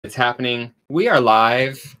It's happening. We are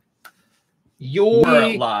live.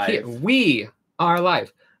 You're live. We are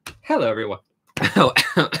live. Hello, everyone.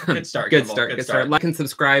 Good start. Good Kimball. start. Good start. Like and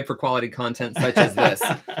subscribe for quality content such as this.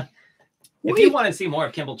 If you want to see more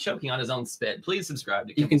of Kimball choking on his own spit, please subscribe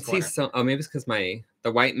to Kimball's You can Corner. see some. Oh, maybe it's because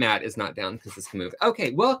the white mat is not down because this can move. Okay,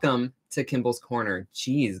 welcome to Kimball's Corner.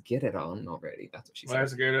 Jeez, get it on already. That's what she said.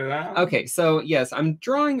 Let's get it on. Okay, so yes, I'm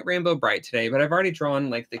drawing Rainbow Brite today, but I've already drawn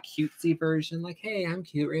like the cutesy version. Like, hey, I'm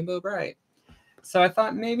cute Rainbow Brite. So I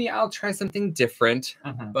thought maybe I'll try something different.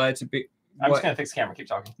 But I'm just gonna fix the camera. Keep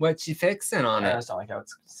talking. What you fixing on it? I just don't like how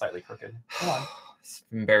it's slightly crooked. Come on. It's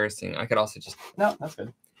embarrassing. I could also just No, that's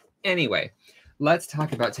good. Anyway, let's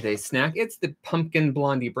talk about today's snack. It's the pumpkin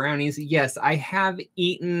blondie brownies. Yes, I have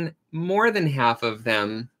eaten more than half of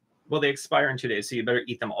them. Well, they expire in 2 days, so you better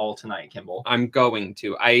eat them all tonight, Kimball. I'm going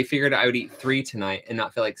to. I figured I would eat 3 tonight and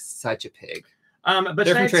not feel like such a pig. But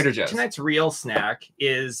they're from Trader Joe's. Tonight's real snack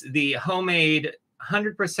is the homemade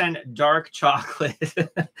 100% dark chocolate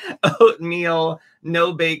oatmeal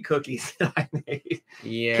no-bake cookies that I made.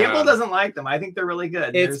 Yeah. Kimball doesn't like them. I think they're really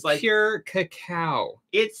good. It's like pure cacao.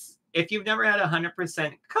 If you've never had 100%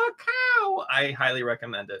 cacao, I highly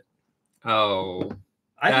recommend it. Oh.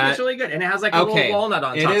 I think it's really good. And it has like a little walnut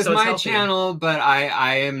on top. It is my channel, but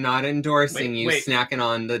I am not endorsing you snacking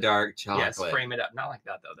on the dark chocolate. Yes, frame it up. Not like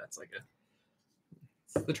that, though. That's like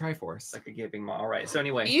it's the Triforce. Like a gaping maw. All right. So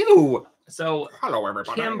anyway. Ew. So, hello,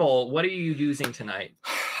 everybody. Kimball, what are you using tonight?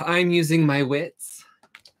 I'm using my wits.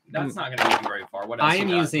 That's not going to get you very far. What else I am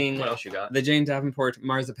using what else you got? The Jane Davenport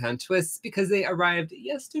Marzipan Twists because they arrived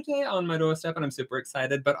yesterday on my doorstep, and I'm super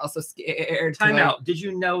excited, but also scared. Time out. Did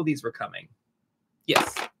you know these were coming?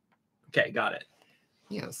 Yes. Okay, got it.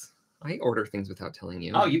 Yes. I order things without telling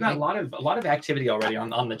you. Oh, you got a lot of activity already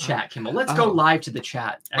on the chat, Kimball. Let's go live to the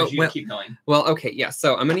chat as you keep going. Well, okay, yeah.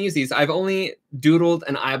 So I'm going to use these. I've only doodled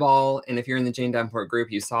an eyeball, and if you're in the Jane Davenport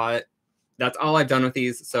group, you saw it. That's all I've done with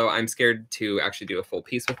these, so I'm scared to actually do a full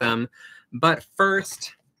piece with them. But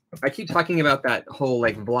first, I keep talking about that whole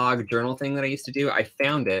like vlog journal thing that I used to do. I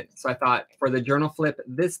found it, so I thought for the journal flip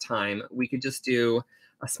this time, we could just do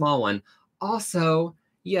a small one. Also,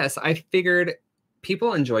 yes, I figured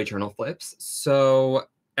people enjoy journal flips, so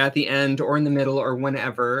at the end or in the middle or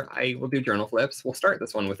whenever, I will do journal flips. We'll start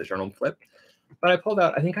this one with a journal flip. But I pulled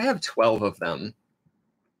out, I think I have 12 of them.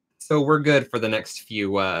 So we're good for the next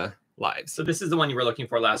few lives. So this is the one you were looking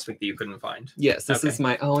for last week that you couldn't find. Yes, this is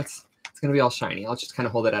my, it's going to be all shiny. I'll just kind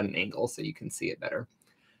of hold it at an angle so you can see it better.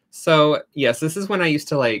 So yes, this is when I used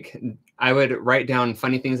to I would write down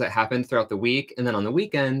funny things that happened throughout the week. And then on the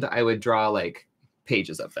weekend, I would draw like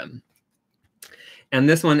pages of them. And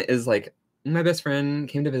this one is like my best friend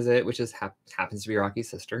came to visit, which is happens to be Rocky's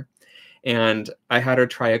sister. And I had her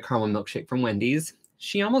try a caramel milkshake from Wendy's.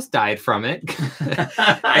 She almost died from it.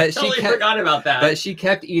 I totally forgot about that. But she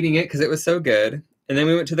kept eating it because it was so good. And then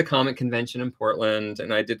we went to the comic convention in Portland,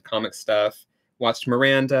 and I did comic stuff. Watched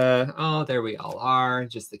Miranda. Oh, there we all are.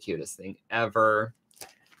 Just the cutest thing ever.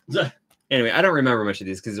 Anyway, I don't remember much of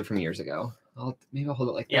these because they're from years ago. Maybe I'll hold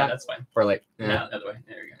it like that. Yeah, that's fine. Or like, yeah, the other way.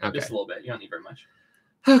 There you go. Okay. Just a little bit. You don't need very much.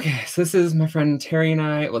 Okay, so this is my friend Terry and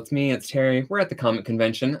I. Well, it's me, it's Terry. We're at the comic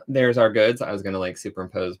convention. There's our goods. I was going to like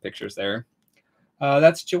superimpose pictures there.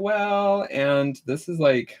 That's Joelle, and this is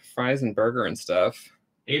like fries and burger and stuff.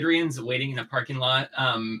 Adrian's waiting in a parking lot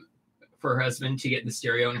for her husband to get the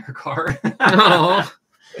stereo in her car. Oh.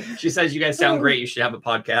 She says, you guys sound great. You should have a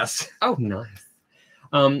podcast. Oh,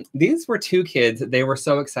 nice. These were 2 kids. They were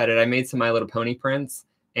so excited. I made some My Little Pony prints,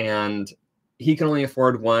 and he could only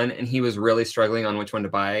afford one, and he was really struggling on which one to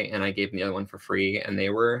buy, and I gave him the other one for free, and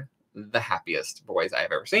they were the happiest boys I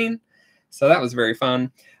have ever seen. So that was very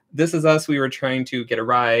fun. This is us. We were trying to get a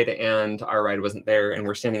ride, and our ride wasn't there, and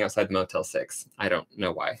we're standing outside Motel 6. I don't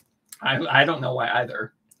know why. I don't know why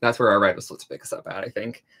either. That's where our ride was supposed to pick us up at, I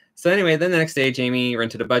think. So anyway, then the next day, Jamie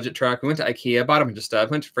rented a budget truck. We went to IKEA, bought a bunch of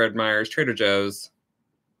stuff, went to Fred Meyer's, Trader Joe's,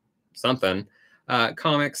 something,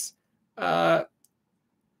 comics,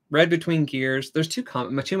 read between gears. There's 2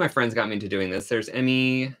 of my friends got me into doing this. There's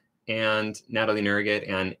Emmy and Natalie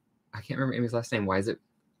Nurgit, and I can't remember Emmy's last name. Why is it?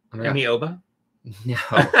 Emmy Oba? No,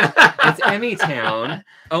 it's Emmy Town.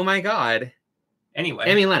 Oh my God. Anyway.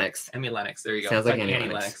 Emmy Lennox. Emmy Lennox. There you go. Sounds like Annie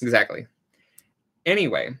Lennox. Exactly.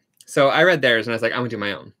 Anyway, so I read theirs and I was like, I'm gonna do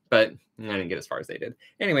my own, but I didn't get as far as they did.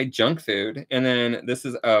 Anyway, junk food. And then this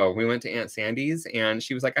is, we went to Aunt Sandy's and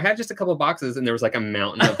she was like, I have just a couple boxes, and there was like a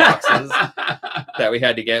mountain of boxes that we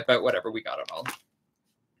had to get, but whatever, we got it all.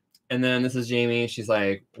 And then this is Jamie. She's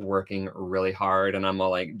like working really hard, and I'm all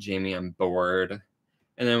like, Jamie, I'm bored.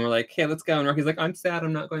 And then we're like, hey, let's go. And Rocky's like, I'm sad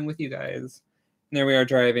I'm not going with you guys. And there we are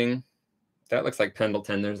driving That looks like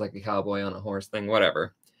Pendleton. There's like a cowboy on a horse thing.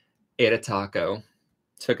 Whatever. Ate a taco.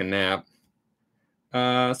 Took a nap.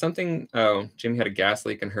 Something. Oh, Jimmy had a gas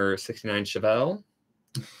leak in her 69 Chevelle.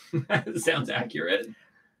 That sounds accurate.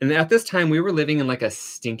 And at this time, we were living in like a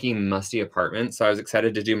stinky, musty apartment. So I was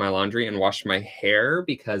excited to do my laundry and wash my hair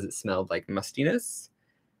because it smelled like mustiness.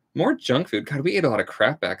 More junk food. God, we ate a lot of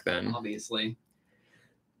crap back then. Obviously.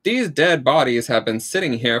 These dead bodies have been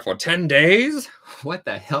sitting here for 10 days. What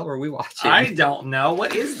the hell were we watching? I don't know.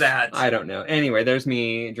 What is that? I don't know. Anyway, there's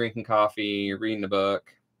me drinking coffee, reading a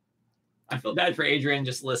book. I feel bad for Adrienne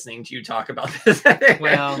just listening to you talk about this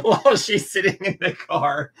Well, while she's sitting in the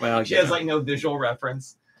car. Well, she has like no visual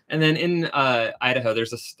reference. And then in Idaho,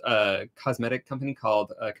 there's a cosmetic company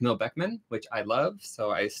called Camille Beckman, which I love. So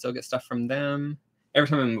I still get stuff from them. Every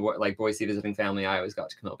time I'm like Boise visiting family, I always go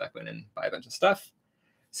to Camille Beckman and buy a bunch of stuff.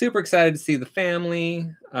 Super excited to see the family.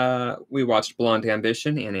 We watched Blonde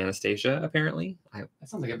Ambition and Anastasia, apparently. That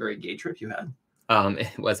sounds like a very gay trip you had.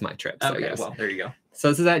 It was my trip. So okay, yes. Well, there you go. So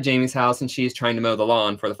this is at Jamie's house, and she's trying to mow the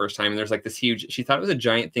lawn for the first time. And there's like this huge, she thought it was a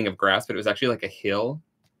giant thing of grass, but it was actually like a hill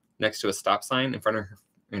next to a stop sign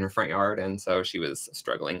in her front yard. And so she was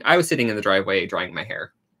struggling. I was sitting in the driveway drying my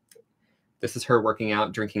hair. This is her working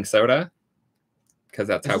out, drinking soda, because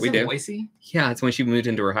that's how we do. Boise? Yeah, it's when she moved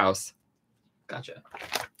into her house. Gotcha.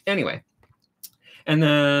 Anyway, and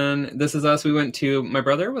then this is us. We went to, my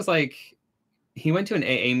brother was like, he went to an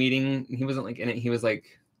AA meeting. He wasn't like in it. He was like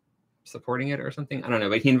supporting it or something. I don't know,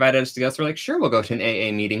 but he invited us to go. So we're like, sure, we'll go to an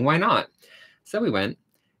AA meeting. Why not? So we went.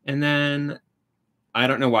 And then I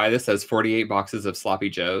don't know why this says 48 boxes of sloppy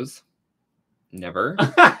joes. Never.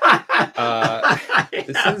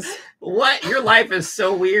 This is what? Your life is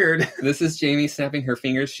so weird. This is Jamie snapping her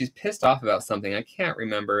fingers. She's pissed off about something. I can't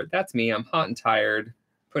remember. That's me. I'm hot and tired,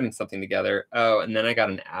 putting something together. Oh, and then I got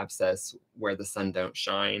an abscess where the sun don't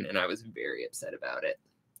shine, and I was very upset about it.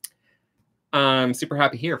 I'm super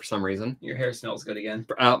happy here for some reason. Your hair smells good again.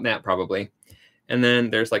 That probably. And then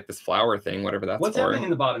there's like this flower thing, whatever that's What's for. happening in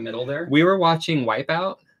the bottom middle there? We were watching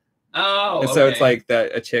Wipeout. Oh, and so it's like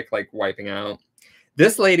a chick like wiping out.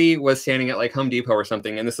 This lady was standing at like Home Depot or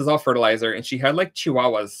something, and this is all fertilizer, and she had like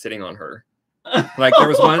chihuahuas sitting on her. Like there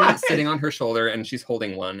was one sitting on her shoulder, and she's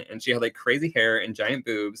holding one, and she had like crazy hair and giant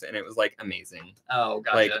boobs, and it was like amazing. Oh,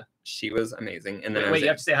 gotcha. Like she was amazing. And then wait, you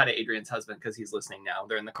have to say hi to Adrian's husband because he's listening now.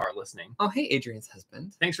 They're in the car listening. Oh, hey, Adrian's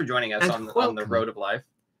husband. Thanks for joining us on the road of life.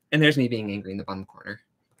 And there's me being angry in the bottom corner.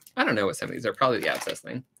 I don't know what some of these are. Probably the abscess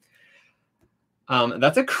thing.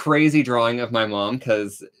 That's a crazy drawing of my mom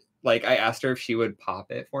because like I asked her if she would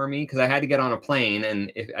pop it for me because I had to get on a plane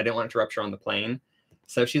and if I didn't want it to rupture on the plane.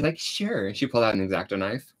 So she's like, sure. She pulled out an X-Acto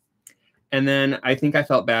knife. And then I think I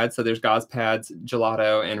felt bad. So there's gauze pads,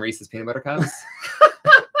 gelato, and Reese's peanut butter cups.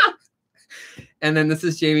 And then this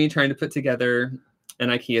is Jamie trying to put together an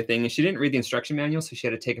IKEA thing. And she didn't read the instruction manual, so she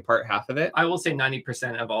had to take apart half of it. I will say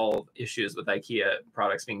 90% of all issues with IKEA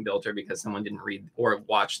products being built are because someone didn't read or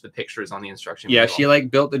watch the pictures on the instruction manual. Yeah, she like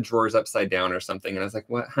built the drawers upside down or something. And I was like,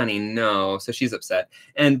 what, honey? No. So she's upset.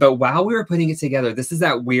 But while we were putting it together, this is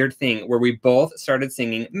that weird thing where we both started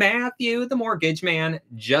singing Matthew, the Mortgage Man,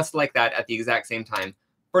 just like that at the exact same time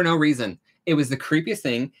for no reason. It was the creepiest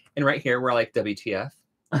thing. And right here, we're like, WTF?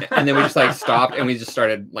 And then we just like stopped and we just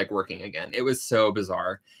started like working again. It was so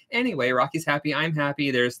bizarre. Anyway, Rocky's happy. I'm happy.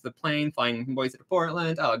 There's the plane flying from Boise to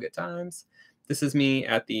Portland. Oh, good times. This is me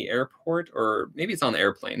at the airport, or maybe it's on the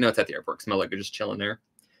airplane. No, it's at the airport. Smell like they're just chilling there.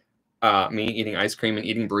 Me eating ice cream and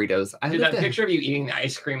eating burritos. Dude, that picture of you eating the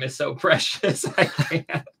ice cream is so precious. I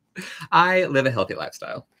can't. I live a healthy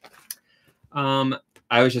lifestyle.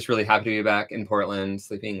 I was just really happy to be back in Portland,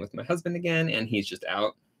 sleeping with my husband again, and he's just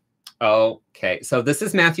out. Okay, so this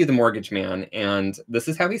is Matthew the Mortgage Man, and this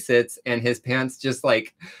is how he sits, and his pants just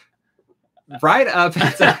like right up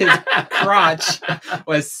into his crotch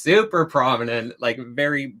was super prominent, like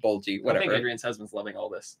very bulgy, whatever. I think Adrian's husband's loving all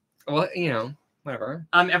this. Well, you know, whatever.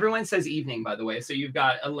 Everyone says evening, by the way. So you've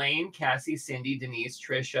got Elaine, Cassie, Cindy, Denise,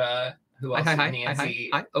 Trisha, who else? Nancy.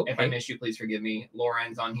 Hi. Okay. If I miss you, please forgive me.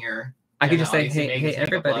 Lauren's on here. I could just say, hey,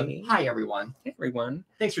 everybody. Hi, everyone. Hey, everyone.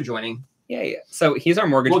 Thanks for joining. Yeah. So he's our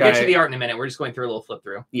mortgage guy. We'll get to the art in a minute. We're just going through a little flip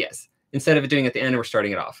through. Yes. Instead of doing it at the end, we're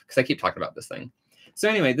starting it off because I keep talking about this thing. So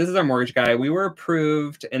anyway, this is our mortgage guy. We were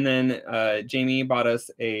approved, and then Jamie bought us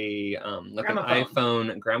a like an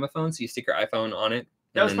iPhone gramophone. So you stick your iPhone on it.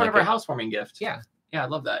 That was part of our housewarming gift. Yeah. Yeah, I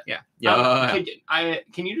love that. Yeah.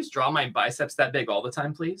 Can you just draw my biceps that big all the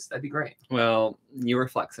time, please? That'd be great. Well, you were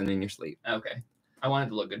flexing in your sleep. Okay. I wanted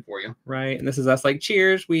to look good for you. Right. And this is us like,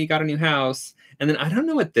 cheers, we got a new house. And then I don't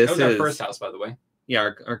know what this is. That was our first house, by the way.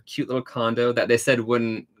 Yeah, our cute little condo that they said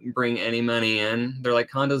wouldn't bring any money in. They're like,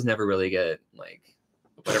 condos never really get, like,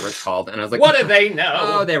 whatever it's called. And I was like, what do they know?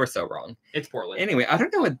 Oh, they were so wrong. It's Portland. Anyway, I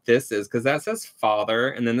don't know what this is because that says father.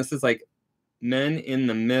 And then this is like men in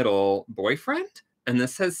the middle, boyfriend. And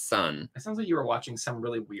this says son. It sounds like you were watching some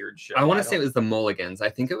really weird show. I want to say it was the Mulligans.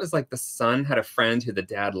 I think it was like the son had a friend who the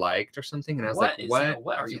dad liked or something. And I was like,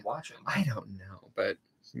 what are you watching? I don't know, but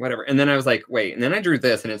whatever. And then I was like, wait. And then I drew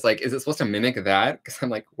this and it's like, is it supposed to mimic that? Because I'm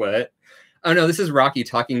like, what? Oh, no, this is Rocky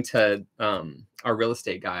talking to our real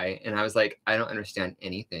estate guy. And I was like, I don't understand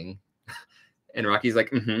anything. And Rocky's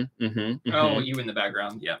like, Oh, you in the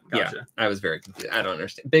background. Yeah, gotcha. Yeah, I was very confused. I don't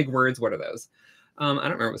understand. Big words, what are those? I don't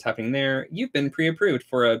remember what's happening there. You've been pre-approved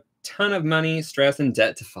for a ton of money, stress, and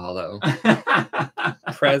debt to follow.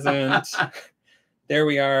 Present. There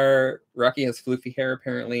we are. Rocky has floofy hair,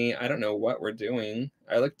 apparently. I don't know what we're doing.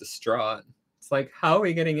 I look distraught. It's like, how are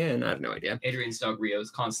we getting in? I have no idea. Adrian's dog Rio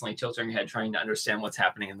is constantly tilting her head, trying to understand what's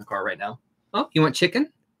happening in the car right now. Oh, you want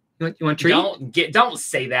chicken? You want treat? Don't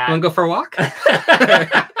say that. You want to go for a walk?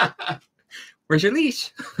 Where's your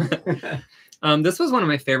leash? This was one of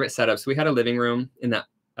my favorite setups. We had a living room in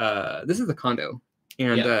that. This is the condo,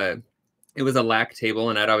 and it was a lack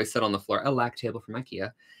table, and I'd always sit on the floor. A lack table from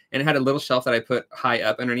IKEA, and it had a little shelf that I put high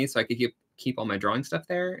up underneath, so I could keep all my drawing stuff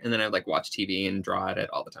there. And then I'd like watch TV and draw at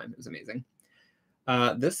it all the time. It was amazing.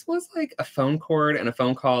 This was like a phone cord and a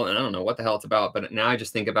phone call, and I don't know what the hell it's about, but now I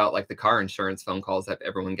just think about like the car insurance phone calls that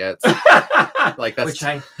everyone gets. Like that's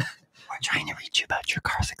we're trying to reach you about your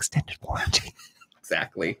car's extended warranty.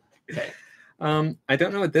 Exactly. Okay. I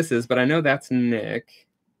don't know what this is, but I know that's Nick.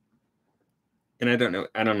 And I don't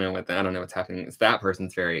know what's happening. It's that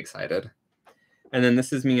person's very excited. And then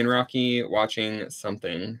this is me and Rocky watching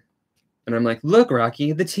something. And I'm like, look,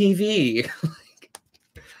 Rocky, the TV.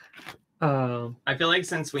 I feel like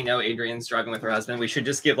since we know Adrian's driving with her husband, we should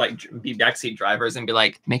just be backseat drivers and be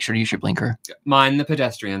like, make sure to use your blinker. Mind the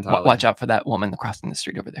pedestrians. Watch out for that woman crossing the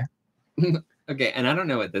street over there. Okay, and I don't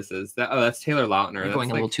know what this is. That's Taylor Lautner. You're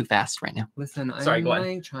going a little too fast right now. Listen, sorry, go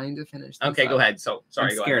ahead. Trying to finish this Okay, up. Go ahead. So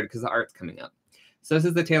sorry, I'm scared because the art's coming up. So this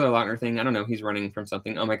is the Taylor Lautner thing. I don't know. He's running from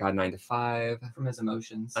something. Oh my God, 9 to 5. From his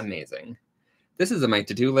emotions. Amazing. This is my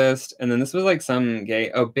to-do list. And then this was like some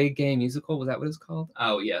big gay musical. Was that what it's called?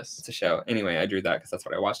 Oh, yes. It's a show. Anyway, I drew that because that's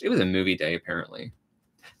what I watched. It was a movie day, apparently.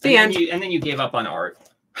 And then you gave up on art.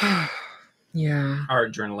 Yeah.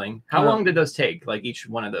 Art journaling. How long did those take? Like each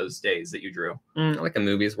one of those days that you drew? Like a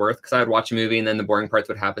movie's worth. Because I would watch a movie and then the boring parts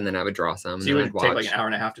would happen. Then I would draw some. So you would take like an hour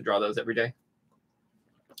and a half to draw those every day?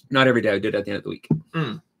 Not every day. I would do it at the end of the week.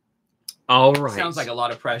 All right. Sounds like a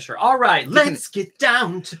lot of pressure. All right. Let's get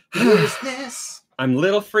down to business. I'm a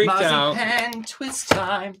little freaked out. Marzipan twist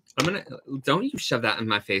time. Don't you shove that in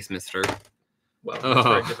my face, mister. Well, that's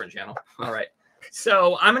for a different channel. All right.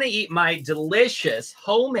 So I'm going to eat my delicious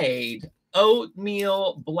homemade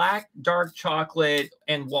oatmeal, black dark chocolate,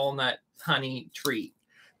 and walnut honey treat.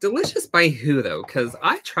 Delicious by who, though? Because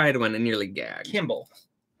I tried one and nearly gagged. Kimball.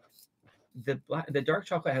 The dark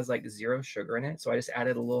chocolate has like 0 sugar in it, so I just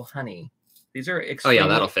added a little honey. These are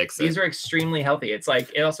that'll fix it. These are extremely healthy. It's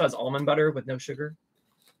like it also has almond butter with no sugar.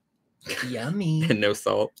 Yummy. And no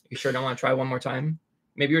salt. You sure don't want to try one more time?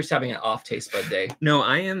 Maybe you're just having an off taste bud day. No,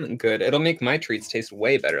 I am good. It'll make my treats taste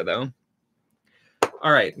way better though.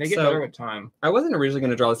 All right. Make it better with time. I wasn't originally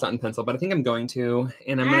going to draw this out in pencil, but I think I'm going to.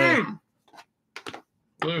 And I'm going to.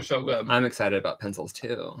 Those are so good. I'm excited about pencils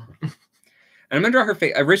too. And I'm going to draw her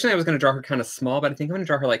face. Originally, I was going to draw her kind of small, but I think I'm going to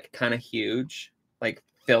draw her like kind of huge. Like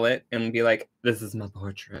fill it and be like, this is my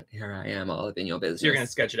portrait. Here I am, all up in your business. So you're going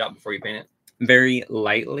to sketch it out before you paint it? Very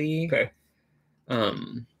lightly. Okay.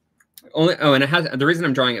 And it has, the reason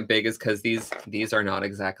I'm drawing it big is because these are not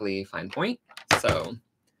exactly fine point. So,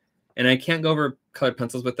 and I can't go over colored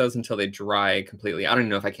pencils with those until they dry completely. I don't even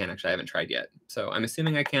know if I can, actually. I haven't tried yet. So I'm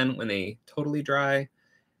assuming I can when they totally dry.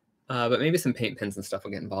 But maybe some paint pens and stuff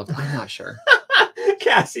will get involved. I'm not sure.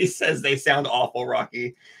 Cassie says they sound awful,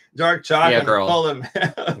 Rocky. Dark chocolate. Yeah, girl. Full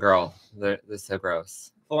of girl, they're so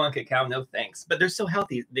gross. Full on cacao, no thanks. But they're so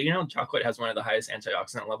healthy. You know, chocolate has one of the highest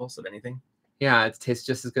antioxidant levels of anything. Yeah, it tastes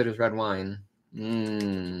just as good as red wine.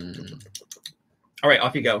 All right,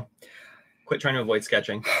 off you go. Quit trying to avoid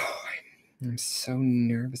sketching. I'm so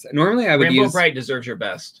nervous. Normally, I would Rainbow Brite deserves your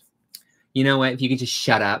best. You know what? If you could just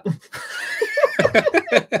shut up.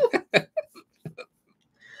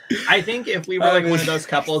 I think if we were like one of those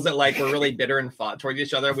couples that like were really bitter and fought towards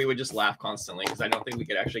each other, we would just laugh constantly because I don't think we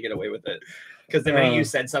could actually get away with it. Because the minute you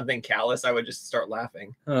said something callous, I would just start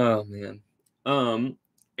laughing. Oh man.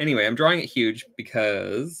 Anyway, I'm drawing it huge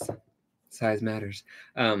because size matters.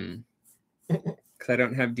 Because because I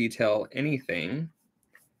don't have detail anything.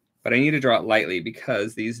 But I need to draw it lightly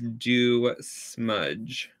because these do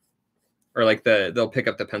smudge. Or like they'll pick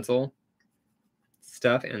up the pencil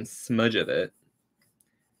stuff and smudge of it.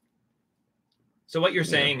 So what you're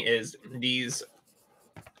saying is these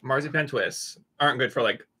Marzipan Twists aren't good for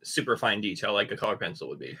like super fine detail like a color pencil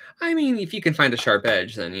would be. I mean, if you can find a sharp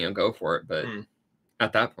edge, then, you know, go for it. But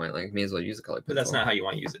at that point, like, may as well use a color pencil. But that's not how you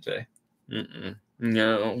want to use it today.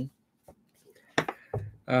 No.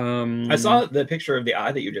 I saw the picture of the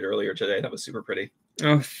eye that you did earlier today. That was super pretty.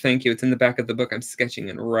 Oh, thank you. It's in the back of the book I'm sketching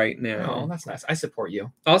in right now. Oh, that's nice. I support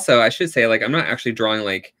you. Also, I should say, like, I'm not actually drawing,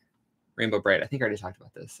 like, Rainbow Brite. I think I already talked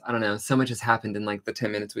about this. I don't know. So much has happened in, like, the 10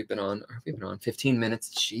 minutes we've been on. Or we've been on 15 minutes.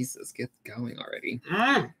 Jesus, get going already.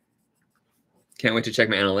 Can't wait to check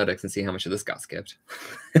my analytics and see how much of this got skipped.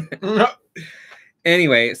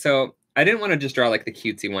 Anyway, so I didn't want to just draw, like, the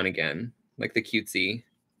cutesy one again. Like, the cutesy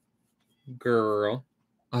girl.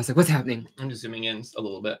 I was like, what's happening? I'm just zooming in a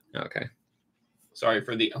little bit. Okay. Sorry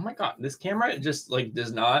for the... Oh, my God. This camera just, like,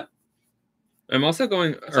 does not... I'm also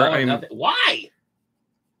going... Why?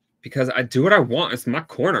 Because I do what I want. It's my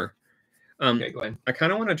corner. Okay, go ahead. I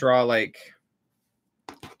kind of want to draw, like,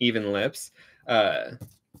 even lips. A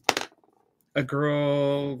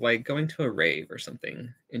girl, like, going to a rave or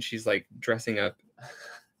something. And she's, like, dressing up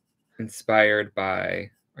inspired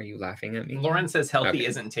by... Are you laughing at me? Lauren says healthy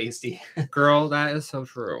isn't tasty. Girl, that is so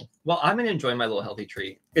true. Well, I'm going to enjoy my little healthy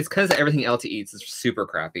treat. It's because everything else eats is super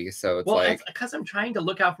crappy. So it's like... because I'm trying to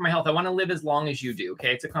look out for my health. I want to live as long as you do,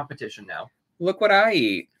 okay? It's a competition now. Look what I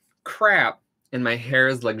eat. Crap. And my hair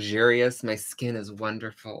is luxurious. My skin is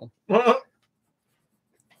wonderful.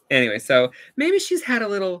 Anyway, so maybe she's had a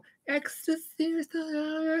little ecstasy or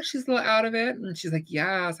something. She's a little out of it. And she's like,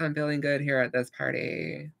 yes, I'm feeling good here at this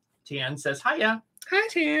party. Tian says, hiya. Hi,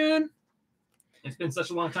 Tan. It's been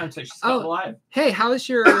such a long time since she's felt alive. Hey, how is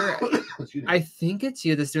your... I think it's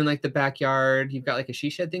you that's doing, like, the backyard. You've got, like, a she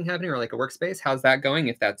shed thing happening or, like, a workspace. How's that going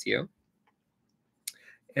if that's you?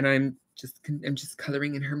 And I'm just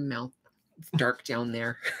coloring in her mouth. It's dark down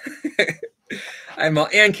there.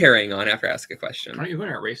 And carrying on after I ask a question. Aren't you going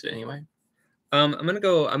to erase it anyway? I'm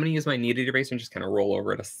gonna use my kneaded eraser and just kind of roll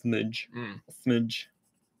over it a smidge. A smidge.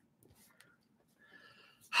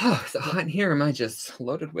 Oh, is it hot in here? Am I just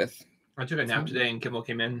loaded with... I took a nap today and Kimball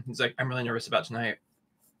came in. He's like, I'm really nervous about tonight.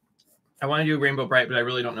 I want to do Rainbow Brite, but I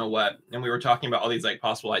really don't know what. And we were talking about all these like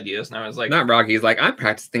possible ideas. And I was like... Not Rocky. He's like, I'm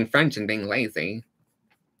practicing French and being lazy.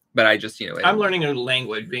 But I just, I'm learning a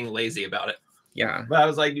language, being lazy about it. Yeah. But I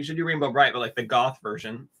was like, you should do Rainbow Brite, but like the goth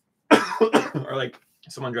version. Or like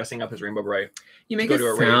someone dressing up as Rainbow Brite. You make it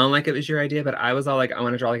sound like it was your idea, but I was all like, I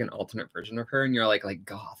want to draw like an alternate version of her. And you're like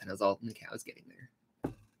goth. And I was all, okay, I was getting there.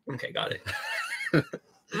 Okay, got it.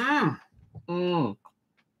 Oh,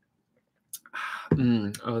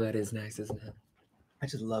 that is nice, isn't it? I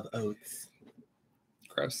just love oats.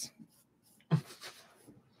 Gross.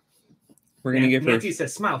 We're going to give her... Nancy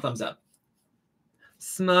says, smile, thumbs up.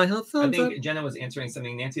 Smile, thumbs up. I think Jenna was answering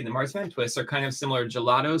something. Nancy, the Marzipan Twists are kind of similar to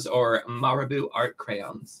gelatos or Marabou art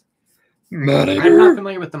crayons. I'm not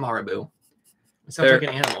familiar with the Marabou. It sounds like an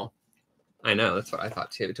animal. I know, that's what I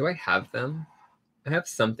thought too. Do I have them? I have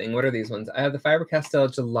something. What are these ones? I have the Faber-Castell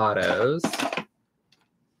gelatos.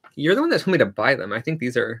 You're the one that told me to buy them. I think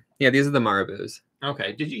these are... Yeah, these are the Marabous.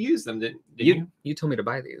 Okay. Did you use them? Did you told me to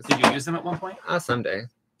buy these. Did you use them at one point? Someday.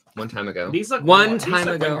 One time ago. These look one time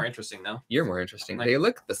ago. Way more interesting though. You're more interesting. Like, they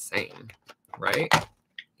look the same, right?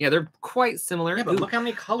 Yeah, they're quite similar. Yeah, but look how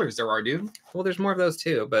many colors there are, dude. Well, there's more of those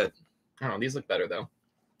too, but I don't know. These look better though.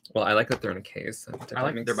 Well, I like that they're in a case. I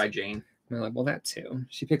like that they're by Jane. Well, that too.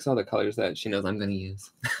 She picks all the colors that she knows I'm going to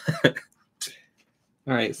use. All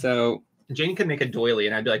right, so Jane could make a doily,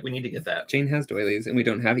 and I'd be like, we need to get that. Jane has doilies, and we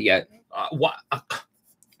don't have it yet. What?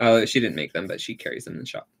 Oh, she didn't make them, but she carries them in the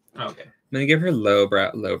shop. Okay. I'm gonna give her low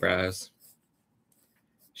brows.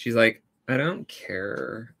 She's like, I don't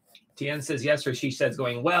care. Tian says yes, or she says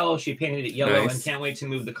going well. She painted it yellow and can't wait to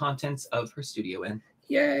move the contents of her studio in.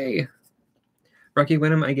 Yay! Rocky,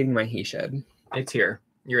 when am I getting my he shed? It's here.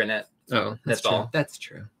 You're in it. Oh, that's true. all. That's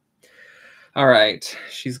true. All right.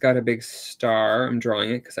 She's got a big star. I'm drawing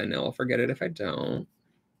it because I know I'll forget it if I don't.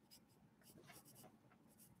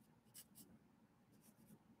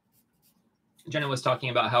 Jenna was talking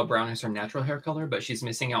about how brown is her natural hair color, but she's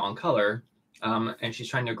missing out on color. And she's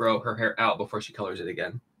trying to grow her hair out before she colors it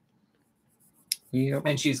again. Yep.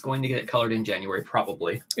 And she's going to get it colored in January,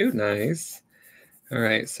 probably. Ooh, nice. All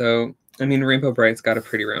right. So I mean, Rainbow Brite's got a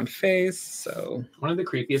pretty round face, so... One of the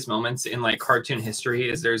creepiest moments in, like, cartoon history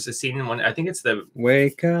is there's a scene in one... I think it's the...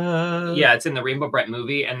 Wake up! Yeah, it's in the Rainbow Brite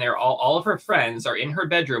movie, and they're all of her friends are in her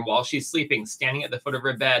bedroom while she's sleeping, standing at the foot of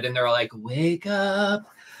her bed, and they're all like, wake up,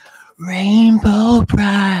 Rainbow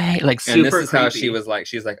Brite. Like, super And this is creepy. how she was like,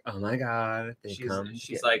 she's like, oh my god,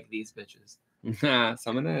 she's like, these bitches.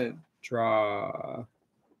 So I'm gonna draw...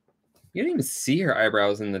 You don't even see her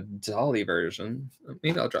eyebrows in the dolly version.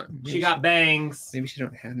 Maybe I'll draw. Maybe She got bangs. Maybe she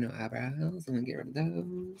don't have no eyebrows. I'm gonna get rid of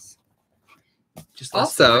those. Just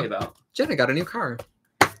Also, Jenna got a new car.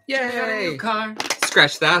 Yay! New car.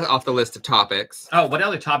 Scratch that off the list of topics. Oh, what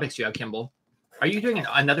other topics do you have, Kimball? Are you doing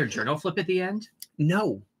another journal flip at the end?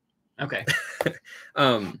 No. Okay.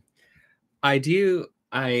 I do.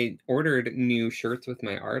 I ordered new shirts with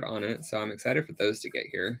my art on it, so I'm excited for those to get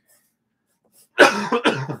here.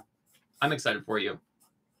 I'm excited for you.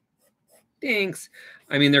 Thanks.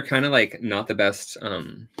 I mean, they're kind of like not the best.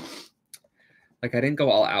 Like I didn't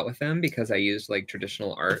go all out with them because I used like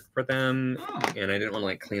traditional art for them, and I didn't want to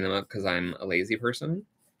like clean them up because I'm a lazy person.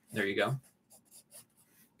 There you go.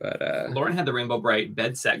 But Lauren had the Rainbow Brite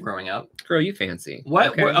bed set growing up. Girl, you fancy.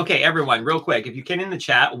 What? Okay, everyone, real quick, if you can in the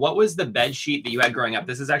chat, what was the bed sheet that you had growing up?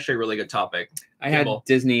 This is actually a really good topic. I had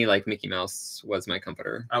Disney, like Mickey Mouse was my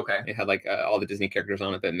comforter. Okay. It had like all the Disney characters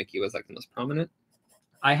on it, but Mickey was like the most prominent.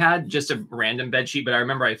 I had just a random bed sheet, but I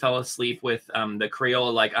remember I fell asleep with the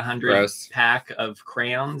Crayola like 100 Gross. pack of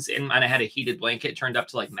crayons, and I had a heated blanket turned up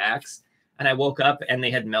to like max, and I woke up and they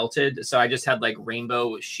had melted, so I just had like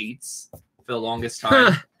rainbow sheets for the longest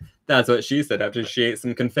time. That's what she said after she ate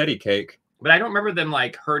some confetti cake. But I don't remember them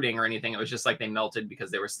like hurting or anything. It was just like they melted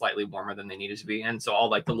because they were slightly warmer than they needed to be. And so all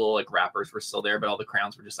like the little like wrappers were still there, but all the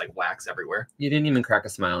crayons were just like wax everywhere. You didn't even crack a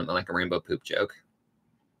smile at like a rainbow poop joke.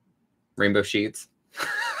 Rainbow sheets.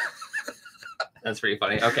 That's pretty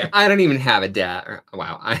funny. Okay. I don't even have a dad.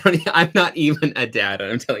 Wow. I'm not even a dad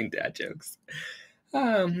and I'm telling dad jokes.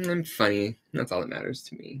 I'm funny. That's all that matters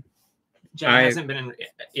to me. Jen hasn't been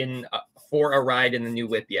in for a ride in the new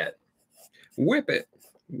whip yet. Whip it.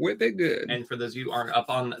 Whip it good. And for those of you who aren't up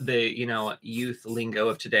on the, youth lingo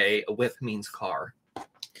of today, a whip means car.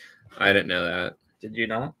 I didn't know that. Did you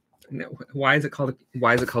not? No. Why is it called You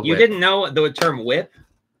whip? didn't know the term whip?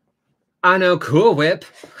 I know Cool Whip.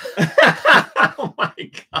 Oh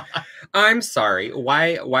my god. I'm sorry.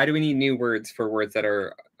 Why do we need new words for words that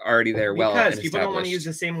are already there? Because people don't want to use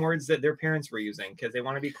the same words that their parents were using because they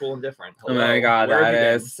want to be cool and different. Hello, oh my god, that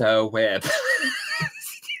is so whip.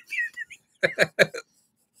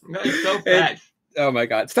 It's so fetch. Oh my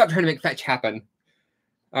god. Stop trying to make fetch happen.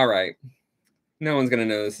 All right. No one's going to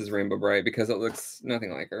know this is Rainbow Brite because it looks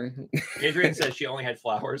nothing like her. Adrian says she only had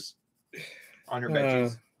flowers on her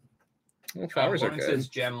benches. Well, flowers are good. Says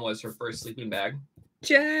Gem was her first sleeping bag.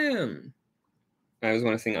 Gem! I always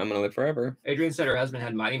want to sing I'm Gonna Live Forever. Adrian said her husband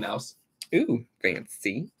had Mighty Mouse. Ooh,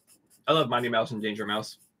 fancy. I love Mighty Mouse and Danger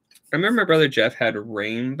Mouse. I remember my brother Jeff had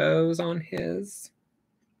rainbows on his.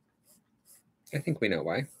 I think we know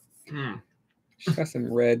why. She's got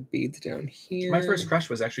some red beads down here. My first crush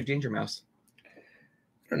was actually Danger Mouse.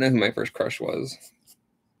 I don't know who my first crush was.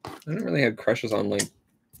 I don't really have crushes on like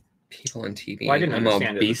people on TV. Well, I didn't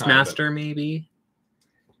understand it. Beastmaster, maybe.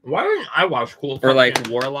 Why didn't I watch cool cartoons? Or like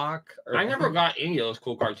Warlock? I never got any of those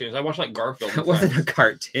cool cartoons. I watched like Garfield. It wasn't a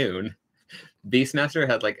cartoon. Beastmaster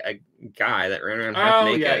had like a guy that ran around half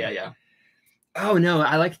naked. Yeah. Oh no,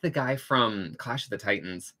 I liked the guy from Clash of the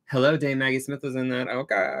Titans. Hello, Dame Maggie Smith was in that.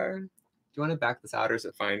 Okay. Do you want to back this out or is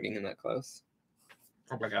it fine being in that close?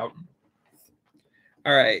 I'll back out.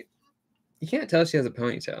 All right. You can't tell she has a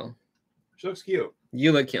ponytail. She looks cute.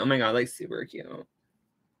 You look cute. Oh my god, like super cute.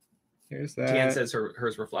 Here's that. Tian says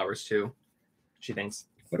hers were flowers too. She thinks.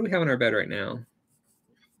 What do we have on our bed right now?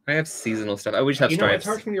 I have seasonal stuff. I wish have stripes. It's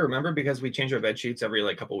hard for me to remember because we change our bed sheets every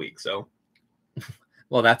like couple weeks. So.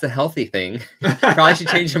 Well, that's a healthy thing. Probably should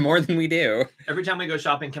change them more than we do. Every time we go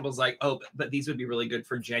shopping, Kimball's like, "Oh, but these would be really good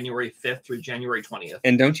for January 5th through January 20th."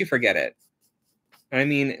 And don't you forget it. I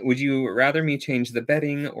mean, would you rather me change the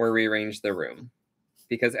bedding or rearrange the room?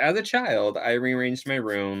 Because as a child, I rearranged my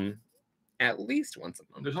room at least once a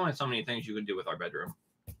month. There's only so many things you could do with our bedroom.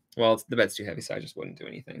 Well, the bed's too heavy, so I just wouldn't do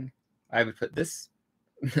anything. I would put this...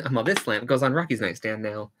 well, this lamp goes on Rocky's nightstand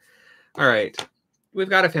now. All right. We've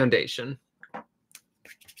got a foundation.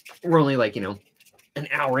 We're only like, an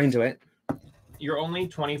hour into it. You're only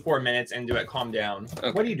 24 minutes into it. Calm down.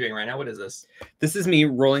 Okay. What are you doing right now? What is this? This is me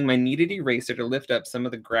rolling my kneaded eraser to lift up some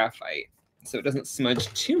of the graphite so it doesn't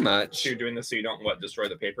smudge too much. So you're doing this so you don't, destroy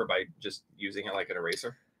the paper by just using it like an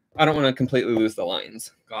eraser? I don't want to completely lose the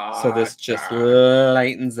lines. Gotcha. So this just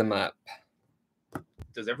lightens them up.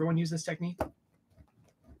 Does everyone use this technique?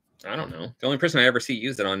 I don't know. The only person I ever see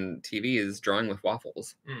use it on TV is Drawing with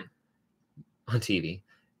Waffles. On TV.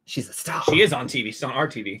 She's a star. She is on TV. She's on our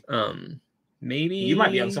TV. Maybe you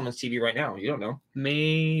might be on someone's TV right now. You don't know.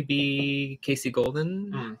 Maybe Casey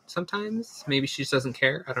Golden sometimes. Maybe she just doesn't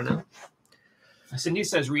care. I don't know. Cindy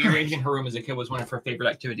says rearranging her room as a kid was one of her favorite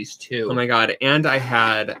activities too. Oh my god. And I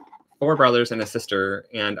had 4 brothers and a sister,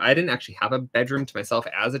 and I didn't actually have a bedroom to myself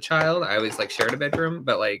as a child. I always like shared a bedroom,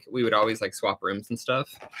 but like we would always like swap rooms and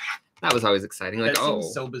stuff. That was always exciting. Like, that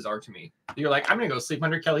seems so bizarre to me. You're like, I'm gonna go sleep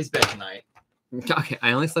under Kelly's bed tonight. Okay,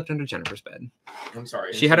 I only slept under Jennifer's bed. I'm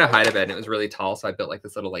sorry. She had a hide-a-bed, and it was really tall, so I built like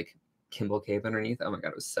this little like Kimball cave underneath. Oh my god,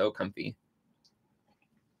 it was so comfy.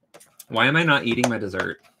 Why am I not eating my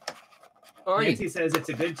dessert? Nancy says it's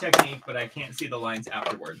a good technique, but I can't see the lines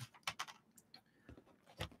afterward.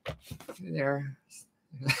 There.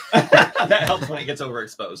 That helps when it gets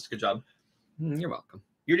overexposed. Good job. You're welcome.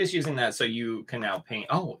 You're just using that so you can now paint.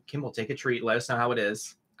 Oh, Kimball, take a treat. Let us know how it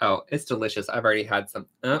is. Oh, it's delicious. I've already had some.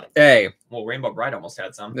 Hey. Well, Rainbow Brite almost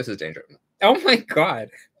had some. This is dangerous. Oh my god.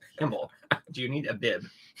 Kimball, do you need a bib?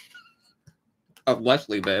 A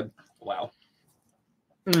Leslie bib. Wow.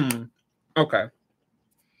 Okay.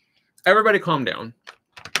 Everybody calm down.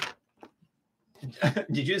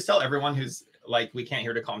 Did you just tell everyone who's like, we can't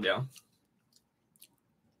hear to calm down?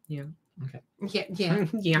 Yeah. Okay. Yeah.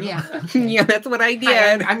 Yeah, that's what I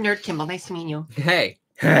did. Hi, I'm Nerd Kimball. Nice to meet you. Hey.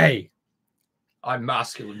 I'm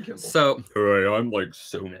masculine Kimball. So, hey, I'm like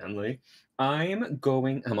so manly. I'm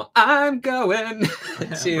going to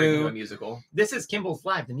a musical. This is Kimball's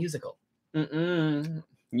Live, the musical. You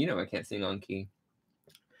know I can't sing on key.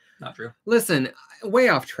 Not true. Listen, way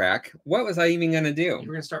off track. What was I even gonna do? You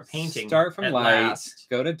were gonna start painting. Start from light,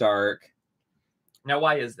 go to dark. Now,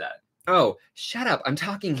 why is that? Oh, shut up! I'm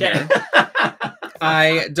talking here.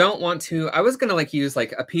 I don't want to. I was gonna like use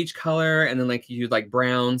like a peach color and then like use like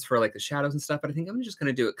browns for like the shadows and stuff. But I think I'm just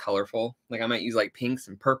gonna do it colorful. Like I might use like pinks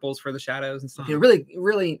and purples for the shadows and stuff. You know,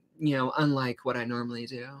 really, you know, unlike what I normally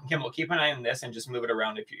do. Kimball, keep an eye on this and just move it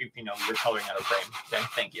around if you know you're coloring out of frame. Okay,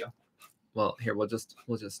 thank you. Well, here we'll just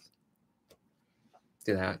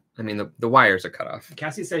do that. I mean, the wires are cut off.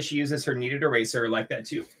 Cassie says she uses her kneaded eraser like that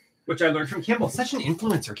too, which I learned from Kimball. Such an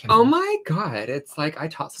influencer, Kimball. Oh my god, it's like I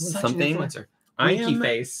taught someone something. An influencer. Winky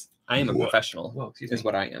face. I am a professional. Whoa, excuse is me.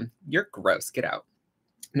 what I am. You're gross. Get out.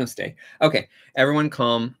 No, stay. Okay, everyone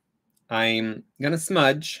calm. I'm gonna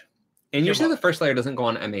smudge. And usually the first layer doesn't go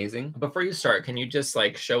on amazing. Before you start, can you just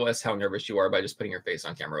like show us how nervous you are by just putting your face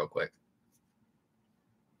on camera real quick?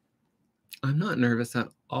 I'm not nervous at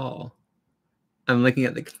all. I'm looking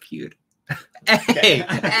at the computer.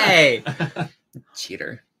 hey!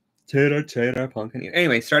 Cheater. Cheater, pumpkin.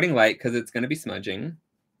 Anyway, starting light because it's going to be smudging.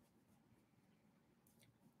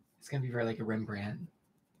 It's going to be very like a Rembrandt.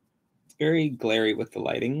 It's very glary with the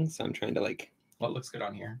lighting, so I'm trying to like... What looks good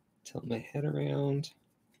on here? Tilt my head around.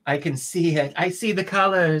 I can see it. I see the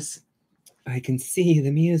colors. I can see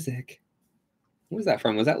the music. What was that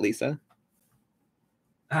from? Was that Lisa?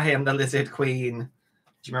 I am the lizard queen.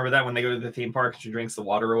 Do you remember that when they go to the theme park and she drinks the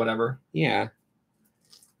water or whatever? Yeah.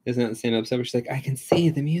 Isn't that the same episode where she's like, I can see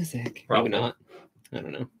the music? Probably Maybe not. I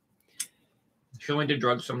don't know. She only did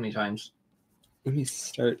drugs so many times. Let me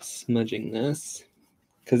start smudging this.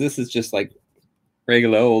 Because this is just like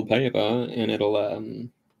regular old paper and it'll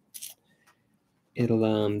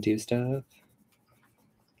do stuff.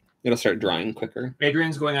 It'll start drying quicker.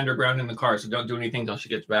 Adrian's going underground in the car, so don't do anything until she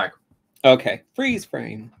gets back. Okay. Freeze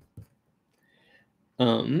frame.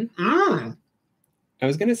 I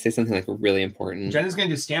was gonna say something like really important. Jen is gonna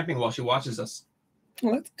do stamping while she watches us.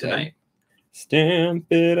 Well, that's good. Tonight. Stamp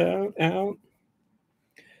it out.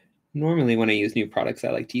 Normally when I use new products,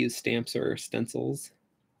 I like to use stamps or stencils.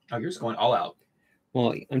 Oh, you're just going all out.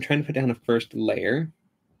 Well, I'm trying to put down a first layer.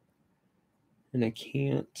 And I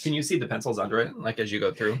can't. Can you see the pencils under it, like as you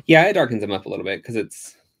go through? Yeah, it darkens them up a little bit because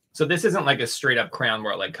it's... So this isn't like a straight up crayon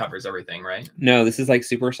where it like covers everything, right? No, this is like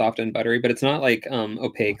super soft and buttery, but it's not like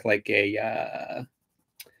opaque like a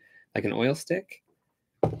like an oil stick.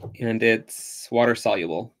 And it's water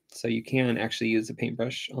soluble. So you can actually use a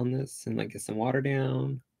paintbrush on this and like get some water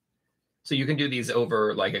down. So you can do these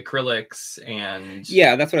over like acrylics and...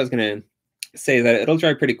 Yeah, that's what I was going to say, that it'll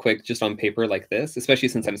dry pretty quick just on paper like this, especially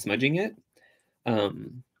since I'm smudging it.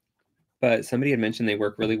 But somebody had mentioned they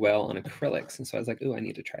work really well on acrylics. And so I was like, ooh, I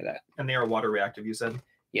need to try that. And they are water reactive, you said?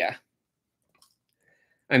 Yeah.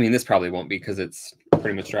 I mean, this probably won't be because it's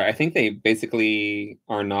pretty much dry. I think they basically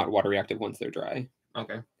are not water reactive once they're dry.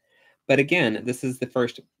 Okay. But again, this is the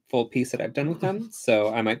first full piece that I've done with them.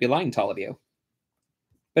 So I might be lying to all of you.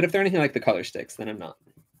 But if they're anything like the color sticks, then I'm not.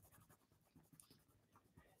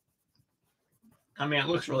 I mean, it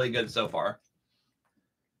looks really good so far.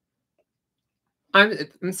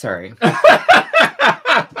 I'm sorry.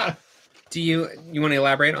 Do you want to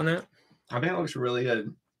elaborate on that? I think it looks really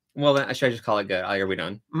good. Well, then, should I just call it good? Are we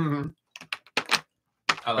done? Mm-hmm.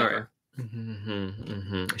 I like her.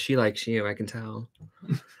 She likes you, I can tell.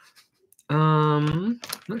 I'm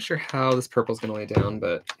not sure how this purple's gonna lay down,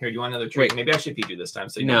 but Here, do you want another treat? Wait. Maybe I should feed you this time.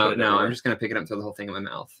 So you no, don't put it everywhere. I'm just gonna pick it up and throw the whole thing in my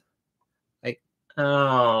mouth. Like,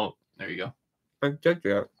 Oh, there you go. I did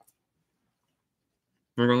that.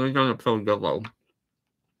 We're only gonna fill yellow.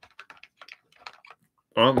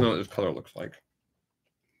 I don't know what this color looks like.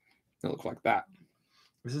 It looks like that.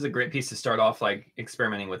 This is a great piece to start off, like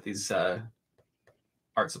experimenting with these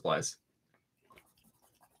art supplies.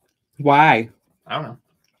 Why? I don't know,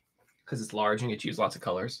 because it's large and you get to use lots of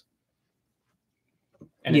colors,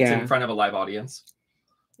 and it's in front of a live audience.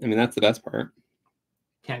 I mean, that's the best part.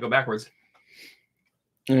 Can't go backwards.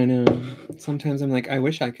 I know. Sometimes I'm like, I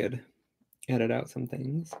wish I could edit out some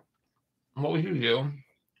things. What would you do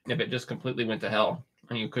if it just completely went to hell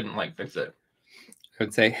and you couldn't like fix it? I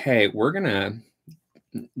would say, hey, we're gonna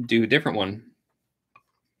do a different one.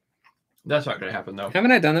 That's not gonna happen though.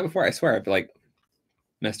 Haven't I done that before? I swear I've like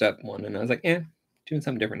messed up one and I was like, doing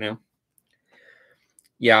something different now.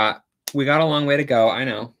 Yeah, we got a long way to go. I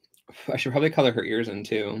know. I should probably color her ears in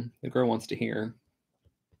too. The girl wants to hear.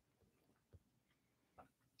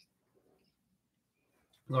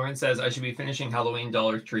 Lauren says I should be finishing Halloween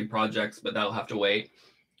Dollar Tree projects, but that'll have to wait.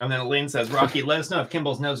 And then Elaine says, Rocky, let us know if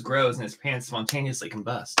Kimball's nose grows and his pants spontaneously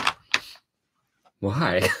combust.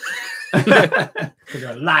 Why? Because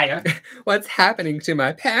you're a liar. What's happening to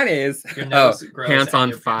my panties? Your nose grows pants and on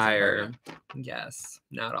your fire. Yes,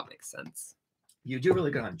 now it all makes sense. You do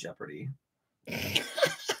really good on Jeopardy.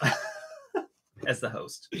 As the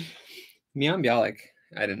host. Mian Bialik.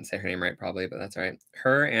 I didn't say her name right, probably, but that's all right.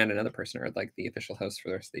 Her and another person are like the official hosts for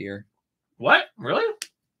the rest of the year. What? Really?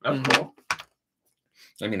 That's cool.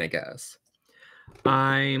 I mean, I guess.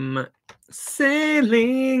 I'm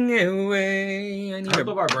sailing away. I thought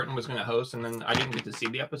LeVar Burton was going to host, and then I didn't get to see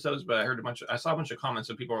the episodes, but I saw a bunch of comments,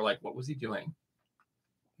 so people were like, "What was he doing?"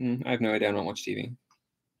 I have no idea. I don't watch TV.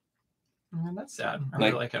 That's sad. I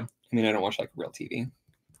really like him. I mean, I don't watch like real TV,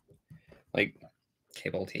 like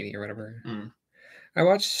cable TV or whatever. I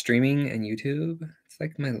watch streaming and YouTube. It's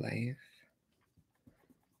like my life.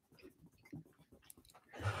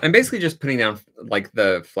 I'm basically just putting down like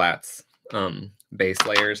the flats, base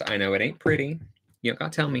layers. I know it ain't pretty. You don't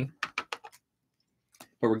gotta tell me.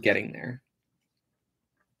 But we're getting there.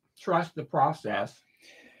 Trust the process.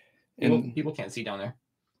 And people can't see down there.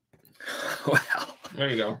 Well, there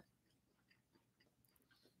you go.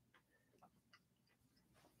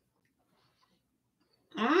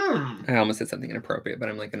 I almost said something inappropriate, but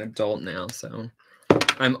I'm like an adult now, so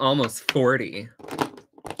I'm almost 40.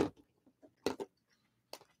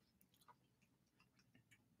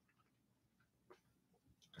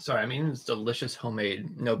 Sorry, I mean it's delicious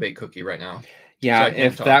homemade no-bake cookie right now. Yeah, so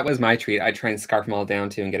if that was my treat, I'd try and scarf them all down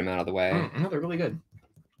too and get them out of the way. No, they're really good.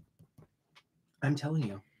 I'm telling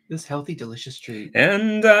you, this healthy, delicious treat.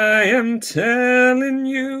 And I am telling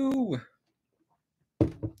you.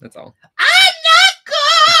 That's all.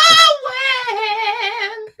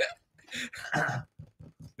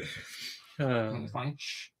 Fine.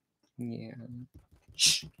 Yeah.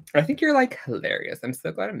 I think you're like hilarious. I'm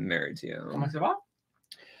so glad I married you.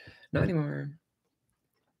 Not anymore.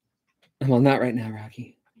 Well, not right now,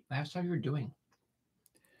 Rocky. That's how you're doing.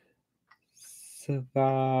 Ça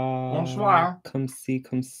va. Bonsoir. Comme ci,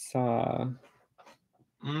 comme ça.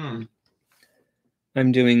 Mm.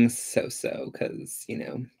 I'm doing so because, you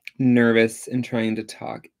know, nervous and trying to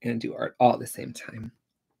talk and do art all at the same time.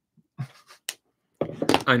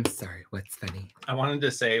 I'm sorry, what's funny? I wanted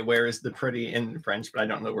to say, where is the pretty in French, but I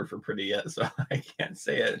don't know the word for pretty yet, so I can't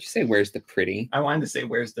say it. Did you say, where's the pretty? I wanted to say,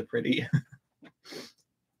 where's the pretty?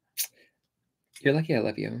 You're lucky I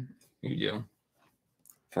love you. You do.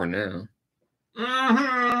 For now.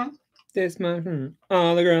 Mm-hmm. This month,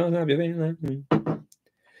 all the girls have you been like.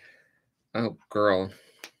 Oh, girl.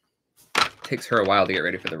 Takes her a while to get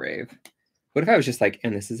ready for the rave. What if I was just like,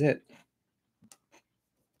 and this is it?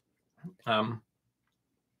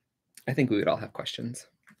 I think we would all have questions.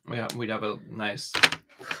 Yeah, we'd have a nice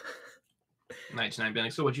night tonight. Be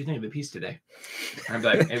like, so what do you think of the piece today? And I'd be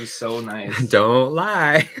like, it was so nice. Don't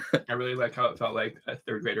lie. I really like how it felt like a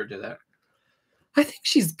third grader did that. I think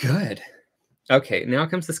she's good. Okay, now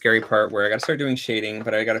comes the scary part where I got to start doing shading,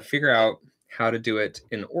 but I got to figure out how to do it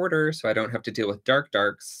in order so I don't have to deal with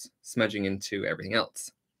darks smudging into everything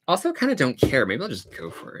else. Also, kind of don't care. Maybe I'll just go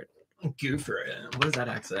for it. Go for it. What is that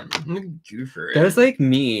accent? Go for it. That's like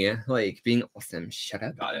me, like being awesome. Shut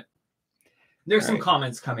up. Got it. There's All some right.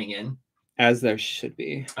 comments coming in. As there should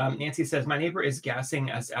be. Nancy says, my neighbor is gassing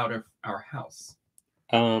us out of our house.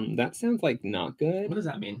 That sounds like not good. What does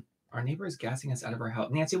that mean? Our neighbor is gassing us out of our house.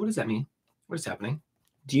 Nancy, what does that mean? What is happening?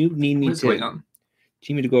 Do you need me What is to? going on?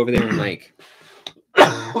 Do you need me to go over there and like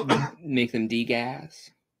make them degas?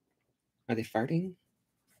 Are they farting?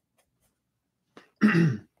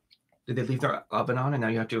 Did they leave their oven on and now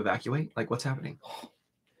you have to evacuate? Like, what's happening?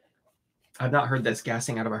 I've not heard this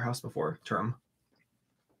gassing out of our house before term.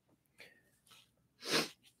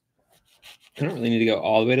 I don't really need to go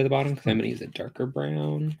all the way to the bottom because I'm going to use a darker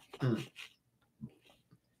brown.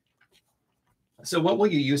 So what will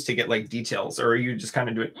you use to get like details, or are you just kind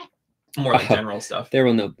of doing more like general stuff? There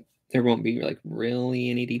won't be like really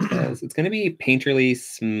any details. It's going to be painterly,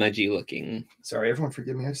 smudgy looking. Sorry, everyone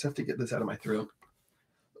forgive me. I just have to get this out of my throat.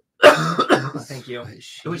 Thank you.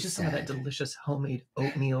 It was just some of that delicious homemade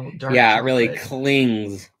oatmeal dark Yeah, it chocolate, really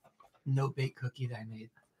clings. no bake cookie that I made.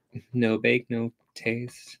 No bake, no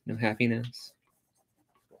taste, no happiness.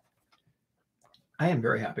 I am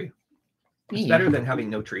very happy. It's better than having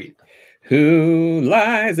no treat. Who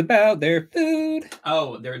lies about their food?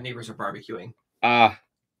 Oh, their neighbors are barbecuing. I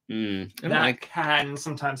don't like. Can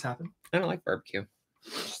sometimes happen. I don't like barbecue.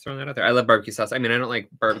 Just throwing that out there. I love barbecue sauce. I mean, I don't like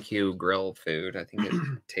barbecue grill food. I think it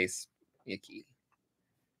tastes icky.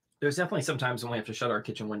 There's definitely some times when we have to shut our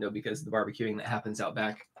kitchen window because of the barbecuing that happens out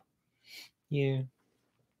back. Yeah.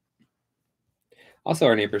 Also,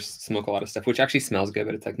 our neighbors smoke a lot of stuff, which actually smells good,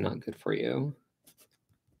 but it's like not good for you.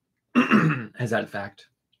 Is that a fact?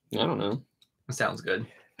 I don't know. It sounds good.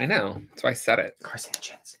 I know. That's why I said it.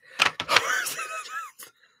 Carcinogens.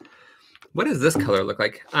 What does this color look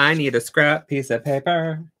like? I need a scrap piece of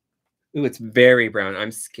paper. Ooh, it's very brown.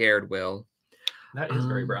 I'm scared, Will. That is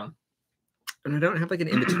very brown. And I don't have like an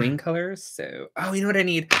in-between colors, so... Oh, you know what I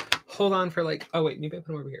need? Hold on for like... Oh, wait, maybe I put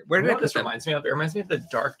them over here. Where did I put this them? reminds me of? It reminds me of the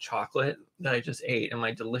dark chocolate that I just ate and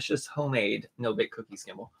my delicious homemade no-bake cookie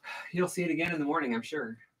skimble. You'll see it again in the morning, I'm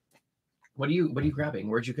sure. What are you grabbing?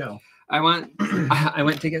 Where'd you go? I went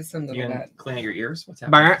to get some You little clean out your ears? What's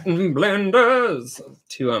happening? Barton blenders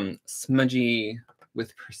to smudgy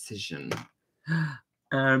with precision.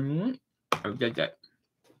 Okay.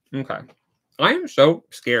 I am so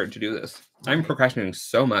scared to do this. I'm procrastinating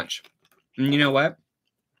so much. And you know what?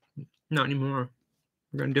 Not anymore.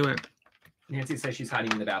 We're gonna do it. Nancy says she's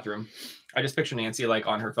hiding in the bathroom. I just picture Nancy like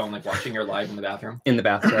on her phone, like watching her live in the bathroom. In the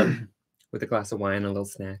bathtub with a glass of wine and a little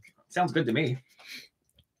snack. Sounds good to me.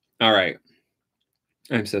 All right.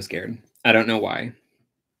 I'm so scared. I don't know why.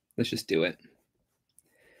 Let's just do it.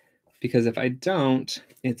 Because if I don't,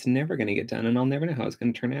 it's never going to get done and I'll never know how it's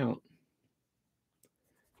going to turn out.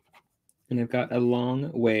 And I've got a long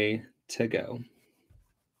way to go.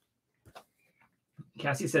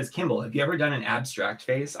 Cassie says, Kimball, have you ever done an abstract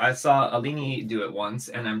face? I saw Alini do it once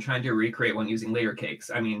and I'm trying to recreate one using layer cakes.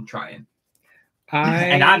 I mean, trying.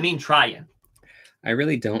 And I mean trying. I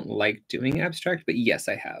really don't like doing abstract, but yes,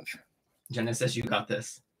 I have. Jenna says you got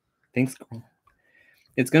this. Thanks, girl.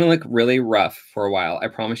 It's going to look really rough for a while. I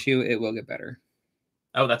promise you it will get better.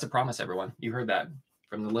 Oh, that's a promise, everyone. You heard that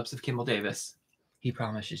from the lips of Kimball Davis. He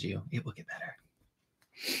promises you it will get better.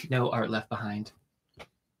 No art left behind.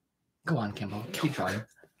 Go on, Kimball. Keep trying.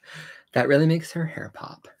 That really makes her hair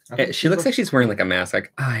pop. She looks like she's wearing like a mask.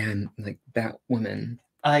 Like, I am like that woman.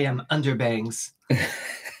 I am underbangs.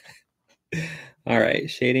 All right,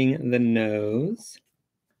 shading the nose.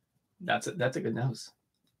 That's a good nose.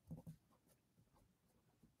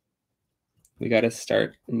 We got to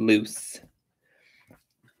start loose.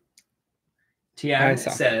 Tian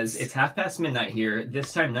says, it's midnight here.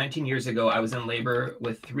 This time 19 years ago, I was in labor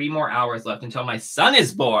with 3 more hours left until my son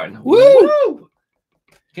is born. Woo!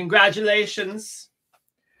 Congratulations.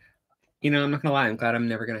 You know, I'm not going to lie. I'm glad I'm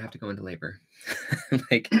never going to have to go into labor.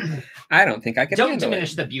 Like, I don't think I could Don't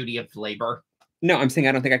diminish the beauty of labor. No, I'm saying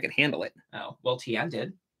I don't think I could handle it. Oh, well, Tian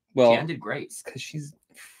did. Well, Tian did great. Because she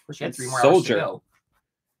had 3 more hours to go.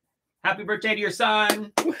 Happy birthday to your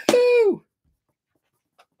son. Woohoo!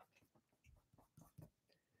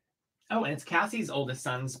 Oh, and it's Cassie's oldest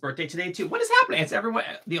son's birthday today, too. What is happening? It's everyone,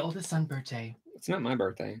 the oldest son birthday. It's not my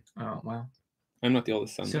birthday. Oh, well. I'm not the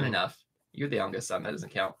oldest son. Soon enough. You're the youngest son. That doesn't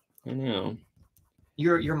count. I know.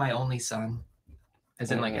 You're my only son.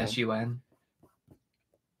 As in, like, S-U-N.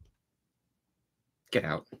 Get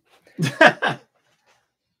out.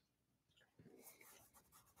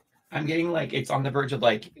 I'm getting, like, it's on the verge of,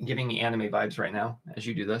 like, giving me anime vibes right now as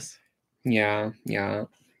you do this. Yeah.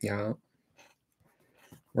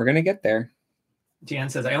 We're going to get there. Tian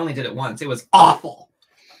says, I only did it once. It was awful.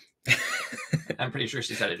 I'm pretty sure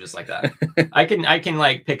she said it just like that. I can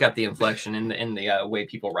like pick up the inflection in the way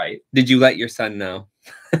people write. Did you let your son know?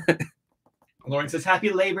 Lauren says, "Happy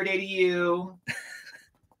Labor Day to you."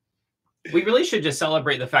 We really should just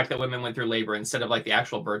celebrate the fact that women went through labor instead of like the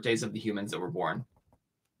actual birthdays of the humans that were born.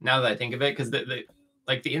 Now that I think of it, because the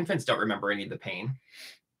infants don't remember any of the pain.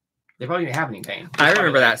 They probably didn't have any pain. I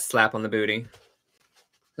remember that slap on the booty.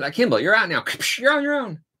 Like, Kimball, you're out now. You're on your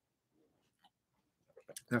own.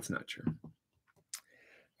 That's not true.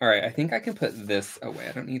 All right, I think I can put this away.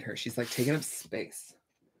 I don't need her. She's like taking up space.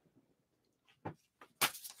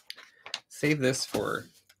 Save this for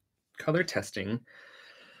color testing.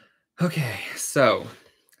 Okay, so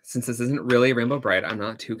since this isn't really Rainbow Brite, I'm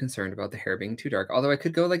not too concerned about the hair being too dark. Although I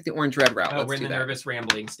could go like the orange-red route. Oh, we're in the nervous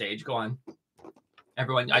rambling stage. Go on.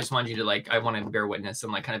 Everyone, I just wanted you to I want to bear witness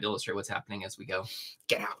and kind of illustrate what's happening as we go.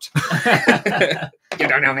 Get out. You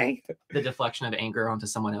don't know me. The deflection of anger onto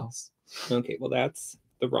someone else. Okay, well, that's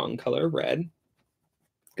the wrong color, red.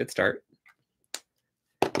 Good start.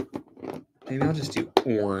 Maybe I'll just do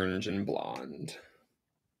orange and blonde.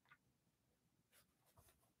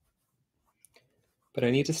 But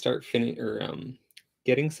I need to start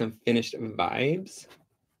getting some finished vibes.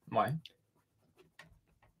 Why?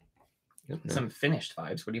 Some finished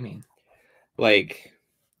vibes. What do you mean? Like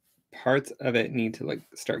parts of it need to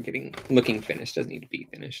start looking finished. Doesn't need to be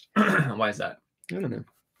finished. Why is that? I don't know.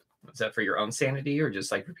 Is that for your own sanity or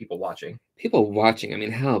just for people watching? People watching. I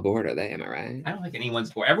mean, how bored are they? Am I right? I don't think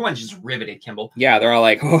anyone's bored. Everyone's just riveted, Kimball. Yeah, they're all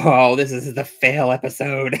like, "Oh, this is the fail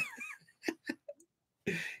episode."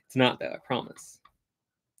 It's not though. I promise.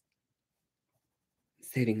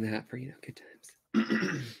 Saving that for good times.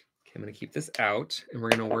 Okay, I'm gonna keep this out, and we're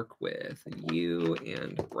gonna work with you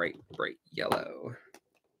and bright yellow.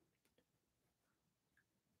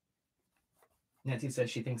 Nancy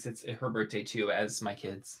says she thinks it's her birthday too, as my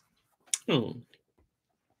kids. Oh.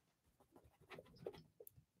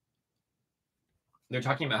 They're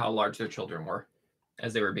talking about how large their children were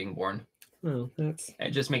as they were being born. Oh,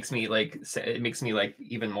 it just makes me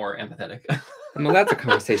even more empathetic. Well, that's a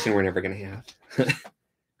conversation we're never gonna have.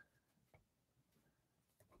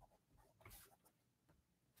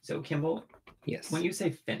 So, Kimball, yes. When you say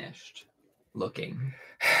finished looking,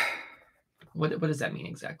 what does that mean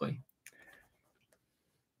exactly?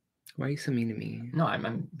 Why are you so mean to me? No,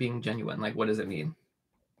 I'm being genuine. What does it mean?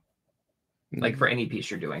 For any piece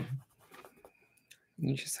you're doing.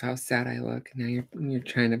 You just saw how sad I look. Now you're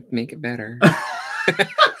trying to make it better.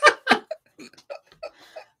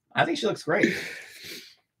 I think she looks great.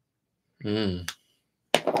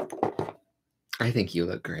 I think you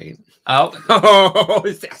look great. Oh,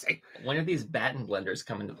 sassy. When did these batten blenders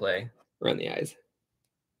come into play? Around the eyes.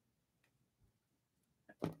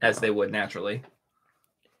 As they would naturally.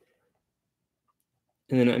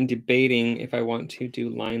 And then I'm debating if I want to do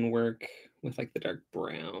line work with the dark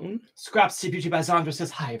brown. Scraps to Beauty by Zandra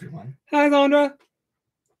says, "Hi, everyone." Hi, Zandra.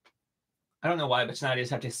 I don't know why, but tonight I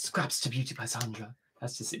just have to Scraps to Beauty by Zandra.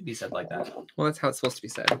 Has to be said like that. Well, that's how it's supposed to be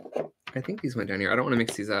said. I think these went down here. I don't want to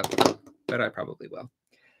mix these up, but I probably will.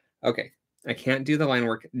 Okay. I can't do the line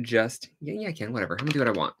work just... Yeah, I can. Whatever. I'm going to do what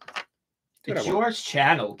I want. It's your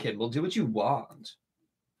channel, kid. We'll do what you want.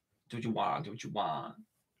 Do what you want. Do what you want.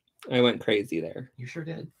 I went crazy there. You sure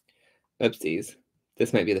did. Oopsies.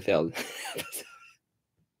 This might be the failed.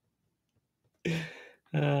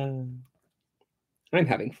 I'm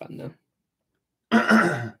having fun, though.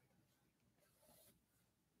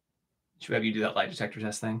 Should we have you do that lie detector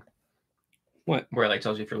test thing? What? Where it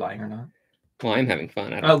tells you if you're lying or not? Well, I'm having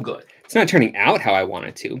fun. Oh, good. It's not turning out how I want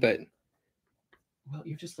it to, but... Well,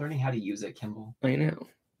 you're just learning how to use it, Kimball. I know.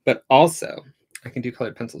 But also, I can do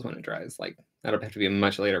colored pencils when it dries. That'll have to be a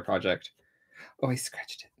much later project. Oh, I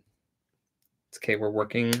scratched it. It's okay. We're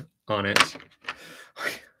working on it.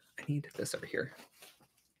 I need this over here.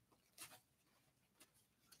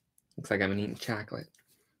 Looks like I'm eating chocolate.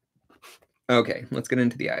 Okay, let's get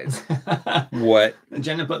into the eyes. What?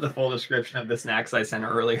 Jenna put the full description of the snacks I sent her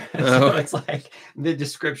earlier. So it's the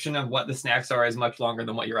description of what the snacks are is much longer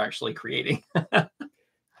than what you're actually creating.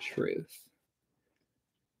 Truth.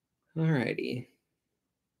 Alrighty.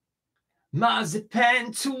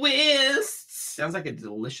 Marzipan Twists. Sounds like a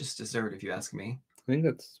delicious dessert, if you ask me. I think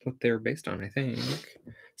that's what they're based on, I think.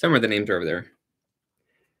 Somewhere the names are over there.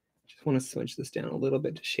 Just want to switch this down a little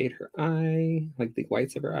bit to shade her eye, the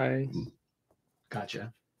whites of her eye.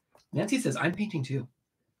 Gotcha. Nancy says, "I'm painting too."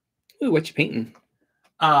 Ooh, what you painting?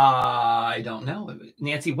 I don't know.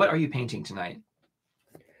 Nancy, what are you painting tonight?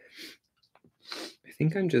 I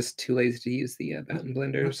think I'm just too lazy to use the batten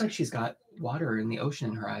blenders. Looks like she's got water in the ocean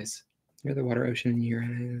in her eyes. You're the water ocean in your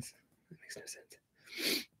eyes. That makes no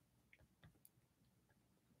sense.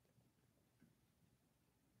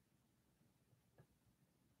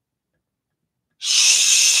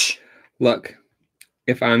 Look,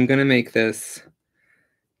 if I'm gonna make this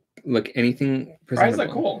look anything Why is presentable,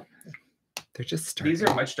 that cool? they're just starting. These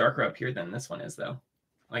are much darker up here than this one is, though.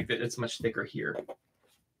 Like it's much thicker here.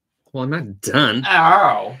 Well, I'm not done.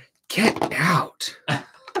 Ow! Get out.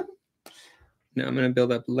 Now I'm gonna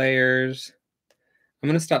build up layers. I'm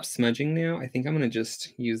gonna stop smudging now. I think I'm gonna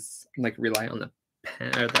just use rely on the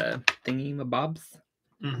pen or the thingy mabobs.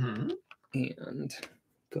 Mm-hmm. And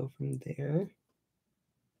go from there.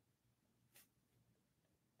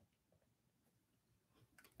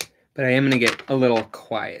 But I am going to get a little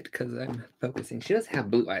quiet because I'm focusing. She does have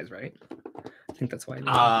blue eyes, right? I think that's why.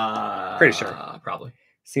 Pretty sure. Probably.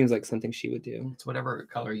 Seems like something she would do. It's whatever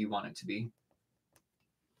color you want it to be.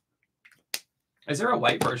 Is there a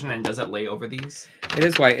white version and does it lay over these? It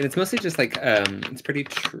is white. And it's mostly just it's pretty...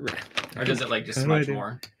 Or does it just smudge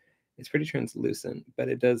more? It's pretty translucent, but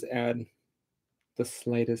it does add the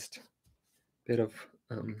slightest bit of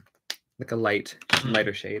a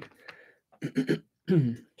lighter shade.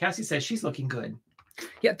 Cassie says she's looking good.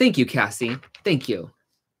 Yeah, thank you, Cassie. Thank you.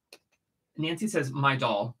 Nancy says my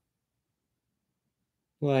doll.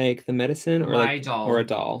 Like the medicine or my doll. Or a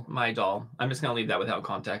doll? My doll. I'm just going to leave that without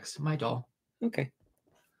context. My doll. Okay.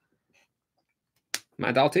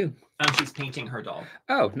 My doll too. She's painting her doll.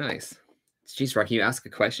 Oh, nice. Jeez, Rocky, you ask a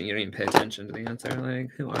question, you don't even pay attention to the answer.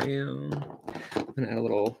 Like, who are you? I'm going to add a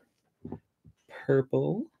little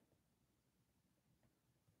purple.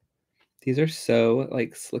 These are so,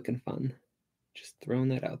 slick and fun. Just throwing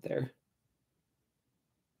that out there.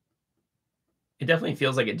 It definitely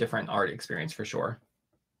feels like a different art experience for sure.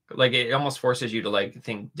 It almost forces you to,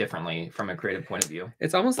 think differently from a creative point of view.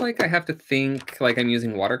 It's almost like I have to think like I'm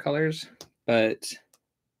using watercolors, but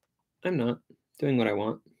I'm not doing what I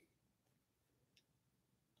want.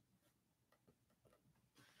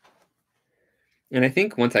 And I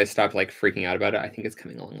think once I stop freaking out about it, I think it's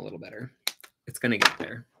coming along a little better. It's gonna get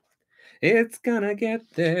there. It's gonna get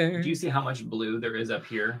there. Do you see how much blue there is up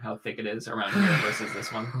here? How thick it is around here versus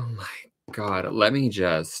this one? Oh my God. Let me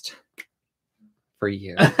just, for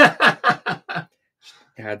you,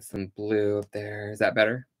 add some blue up there. Is that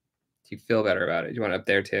better? Do you feel better about it? Do you want it up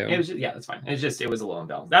there too? It was yeah, that's fine. It was a little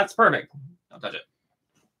imbalanced. That's perfect. Don't touch it.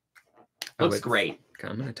 Looks great.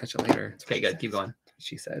 I'm gonna touch it later. Okay, good. Keep going.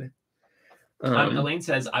 She said. Elaine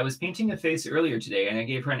says, I was painting a face earlier today and I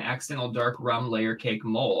gave her an accidental dark rum layer cake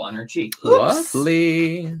mole on her cheek. Oops.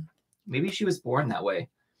 Lovely. Maybe she was born that way.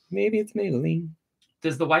 Maybe it's Maybelline.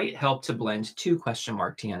 Does the white help to blend too? ?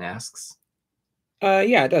 Tian asks.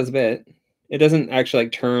 Yeah, it does a bit. It doesn't actually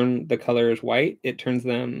turn the colors white. It turns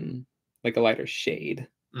them a lighter shade.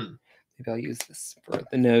 Maybe I'll use this for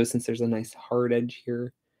the nose since there's a nice hard edge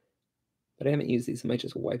here. But I haven't used these. I might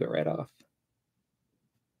just wipe it right off.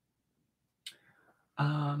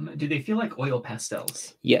 Do they feel like oil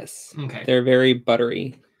pastels? Yes. Okay. They're very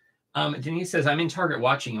buttery. Denise says, I'm in Target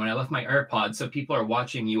watching you and I left my AirPods, so people are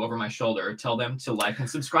watching you over my shoulder. Tell them to like and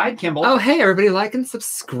subscribe, Kimball. Oh, hey, everybody, like and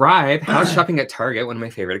subscribe. How's shopping at Target? One of my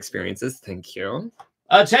favorite experiences. Thank you.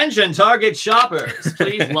 Attention, Target shoppers.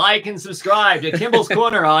 Please like and subscribe to Kimball's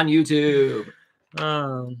Corner on YouTube.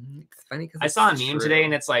 It's funny because I saw a meme today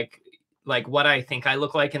and it's like what I think I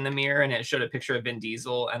look like in the mirror, and it showed a picture of Vin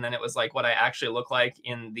Diesel, and then it was what I actually look like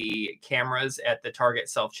in the cameras at the Target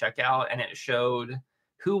self-checkout, and it showed,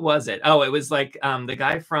 who was it? Oh, it was the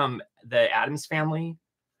guy from the Addams Family.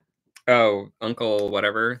 Oh, Uncle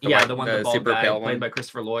whatever. The one, the bald super guy, pale played one by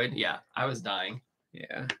Christopher Lloyd. Yeah, I was dying.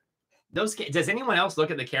 Yeah. Does anyone else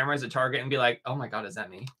look at the cameras at Target and be like, oh my God, is that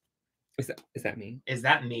me? Is that me? Is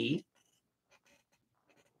that me?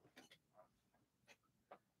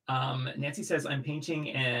 Nancy says, I'm painting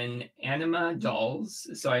an anima dolls.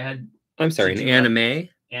 So I had... I'm sorry, an anime?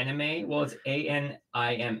 Anime? Well, it's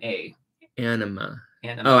A-N-I-M-A. Anima.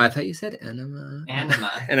 Anima. Oh, I thought you said anima.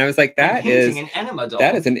 Anima. And I was like, that is an anima doll.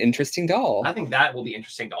 That is an interesting doll. I think that will be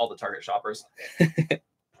interesting to all the Target shoppers.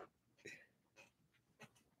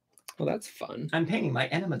 Well, that's fun. I'm painting my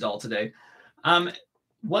anima doll today.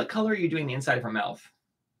 What color are you doing the inside of her mouth?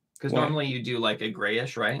 Because normally you do a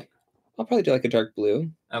grayish, right? I'll probably do a dark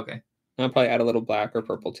blue. Okay. I'll probably add a little black or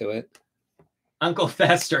purple to it. Uncle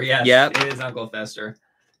Fester, yes. Yep. It is Uncle Fester.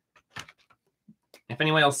 If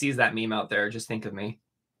anyone else sees that meme out there, just think of me.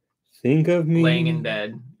 Think of me. Laying in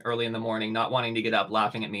bed early in the morning, not wanting to get up,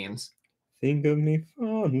 laughing at memes. Think of me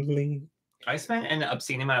fondly. I spent an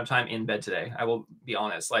obscene amount of time in bed today. I will be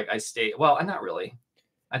honest. I stayed... Well, not really.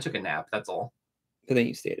 I took a nap, that's all. But then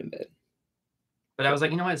you stayed in bed. But I was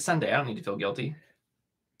like, you know what? It's Sunday. I don't need to feel guilty.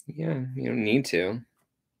 Yeah, you don't need to.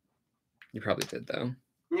 You probably did, though.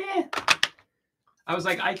 Yeah. I was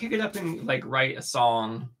like, I could get up and like write a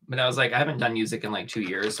song, but I was like, I haven't done music in like 2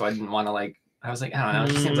 years, so I didn't want to like. I was like, I don't know.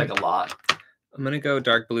 It just seems like a lot. I'm gonna go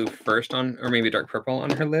dark blue first on, or maybe dark purple on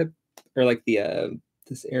her lip, or like the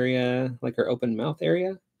this area, like her open mouth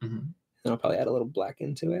area. Mm-hmm. And I'll probably add a little black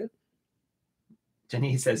into it.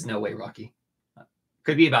 Jenny says, "No way, Rocky."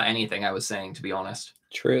 Could be about anything I was saying, to be honest.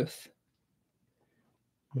 Truth.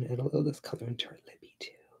 I'm gonna add a little of this color into her lippy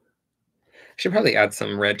too. I should probably add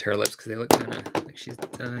some red to her lips because they look kind of like she's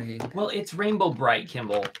dying. Well, it's Rainbow Brite,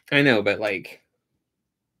 Kimball. I know, but like,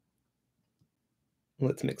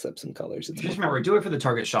 let's mix up some colors. Just remember, do it for the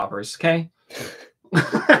Target shoppers, okay?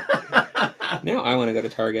 Now I want to go to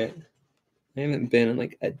Target. I haven't been in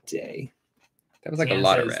like a day. That was like Sam a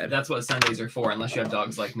lot of says, red. That's what Sundays are for, unless you have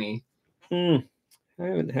dogs like me. I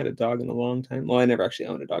haven't had a dog in a long time. Well, I never actually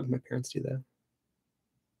owned a dog. My parents do though.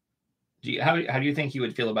 How do you think you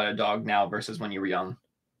would feel about a dog now versus when you were young?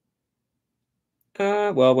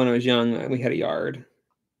 Well, when I was young, we had a yard.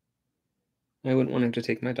 I wouldn't want to have to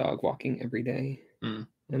take my dog walking every day. I'm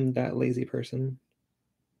that lazy person.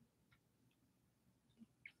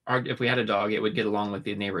 Or if we had a dog, it would get along with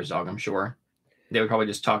the neighbor's dog, I'm sure. They would probably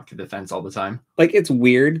just talk through the fence all the time. Like, it's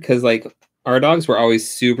weird because like our dogs were always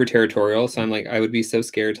super territorial. So I'm like, I would be so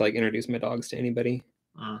scared to like introduce my dogs to anybody.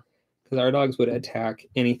 Because our dogs would attack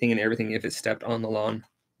anything and everything if it stepped on the lawn.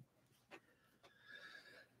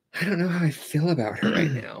 I don't know how I feel about her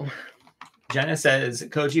right now. Jenna says,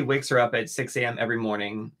 Koji wakes her up at 6 a.m. every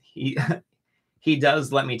morning. He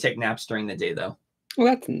does let me take naps during the day, though. Well,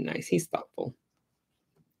 that's nice. He's thoughtful.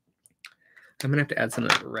 I'm going to have to add some of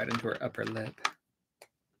that red into her upper lip.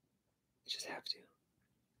 Just have to.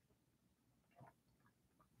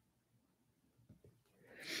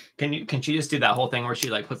 Can she just do that whole thing where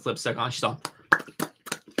she like puts lipstick on? She's all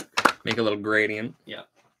make a little gradient. Yeah.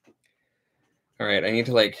 All right, I need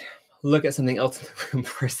to like look at something else in the room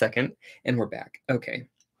for a second, and we're back. Okay.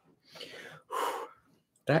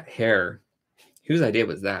 That hair. Whose idea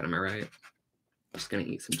was that? Am I right? I'm just gonna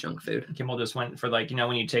eat some junk food. Kimball just went for like, you know,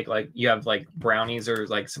 when you take like you have like brownies or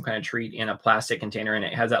like some kind of treat in a plastic container and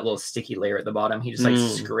it has that little sticky layer at the bottom. He just like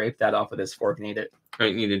scraped that off with his fork and ate it.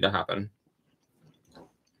 It needed to happen.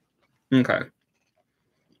 Okay.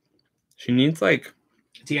 She needs like.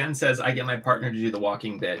 Tian says, I get my partner to do the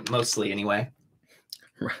walking bit, mostly anyway.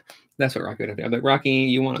 That's what Rocky would have to do. I'm like, Rocky,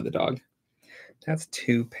 you wanted the dog. That's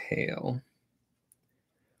too pale.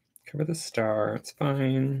 Cover the star. It's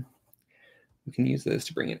fine. We can use this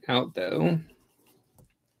to bring it out, though.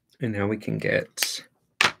 And now we can get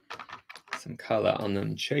some color on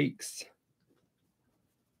them cheeks.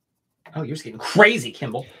 Oh, you're just getting crazy,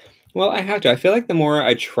 Kimball. Well, I have to. I feel like the more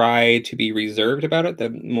I try to be reserved about it, the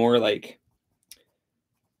more like,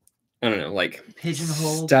 I don't know, like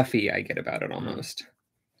pigeonhole stuffy I get about it almost.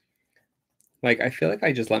 Like, I feel like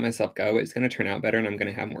I just let myself go. It's going to turn out better and I'm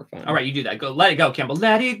going to have more fun. All right, you do that. Go. Let it go, Kimball.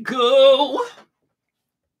 Let it go.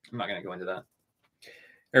 I'm not going to go into that.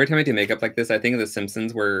 Every time I do makeup like this, I think of The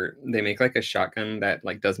Simpsons where they make like a shotgun that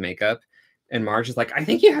like does makeup. And Marge is like, I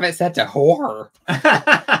think you have it set to horror.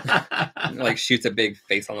 Like shoots a big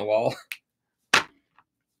face on the wall.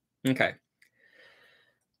 Okay.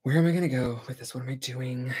 Where am I going to go with this? What am I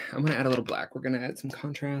doing? I'm going to add a little black. We're going to add some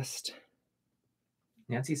contrast.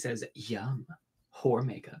 Nancy says, yum. Whore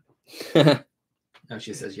makeup. No,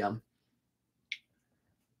 she says, yum.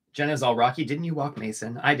 Jenna's all, Rocky, didn't you walk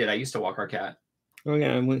Mason? I did. I used to walk our cat. Oh,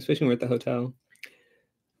 yeah. Especially when we're at the hotel.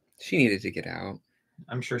 She needed to get out.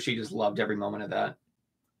 I'm sure she just loved every moment of that.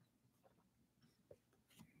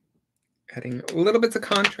 Adding little bits of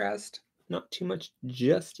contrast. Not too much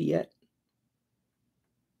just yet.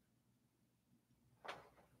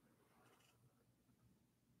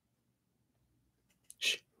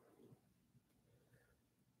 Shh.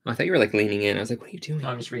 I thought you were like leaning in. I was like, what are you doing?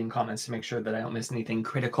 I'm just reading comments to make sure that I don't miss anything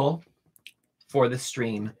critical for the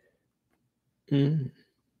stream.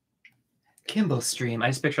 Kimball stream. I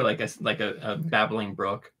just picture like a babbling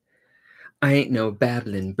brook. I ain't no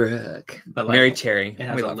babbling brook. But like, Mary Cherry. It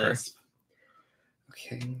has We a love her. lisp.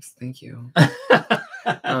 Okay, thank you.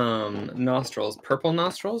 Nostrils. Purple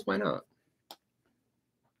nostrils? Why not?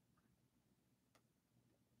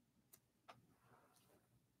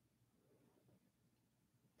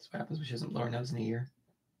 That's what happens when she doesn't blow her nose in a year.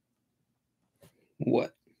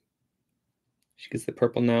 What? She gets the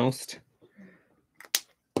purple nost.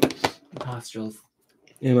 Nostrils.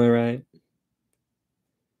 Am I right?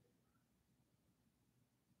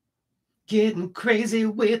 Getting crazy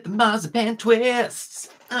with the Marzipan Twists.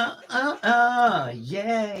 Yeah.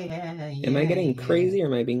 Am I getting crazy or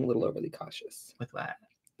am I being a little overly cautious? With what?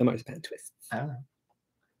 The Marzipan Twists. I don't know.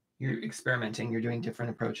 You're experimenting. You're doing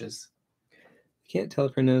different approaches. I can't tell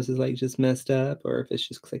if her nose is like just messed up or if it's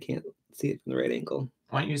just because I can't see it from the right angle.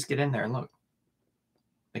 Why don't you just get in there and look?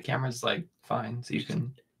 The camera's like fine, so you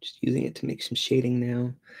can. Just using it to make some shading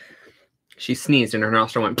now. She sneezed and her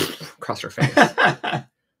nostril went across her face. I'm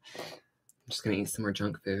just gonna eat some more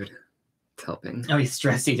junk food. It's helping. Oh, he's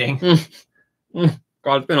stress eating. God,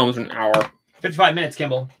 it's been almost an hour. 55 minutes,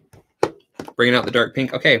 Kimball. Bringing out the dark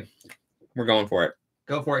pink. Okay, we're going for it.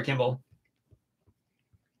 Go for it, Kimball.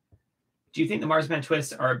 Do you think the Marzipan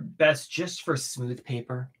Twists are best just for smooth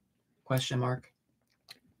paper? Question mark.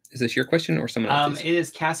 Is this your question or someone else's? It is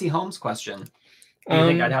Cassie Holmes' question. Do you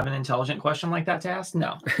think I'd have an intelligent question like that to ask?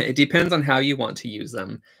 No. It depends on how you want to use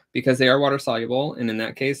them because they are water soluble. And in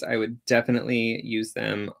that case, I would definitely use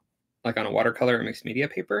them like on a watercolor or mixed media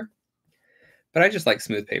paper. But I just like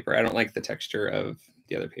smooth paper. I don't like the texture of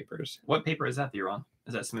the other papers. What paper is that you're on?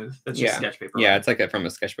 Is that smooth? That's just sketch paper. Yeah, it's like from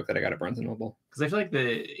a sketchbook that I got at Barnes & Noble. Because I feel like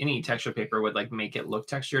any texture paper would like make it look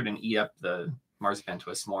textured and eat up the Marzipan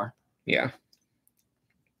Twists more. Yeah.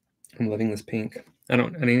 I'm loving this pink. I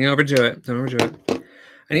need to overdo it. Don't overdo it.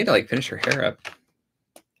 I need to like finish her hair up.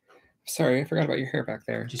 Sorry, I forgot about your hair back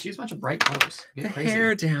there. Just use a bunch of bright colors. The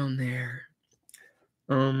hair down there.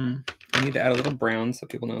 I need to add a little brown so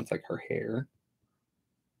people know it's like her hair.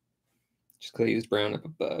 Just because I used brown up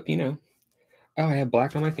above, you know. Oh, I have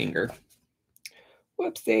black on my finger.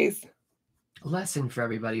 Whoopsies. Lesson for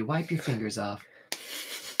everybody. Wipe your fingers off.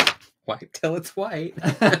 Wipe till it's white.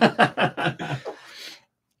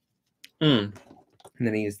 And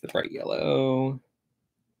then I use the bright yellow.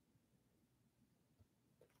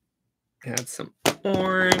 Add some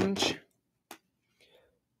orange.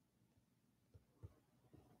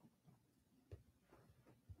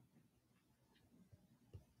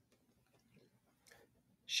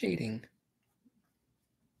 Shading.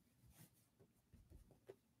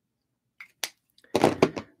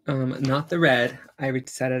 Not the red. I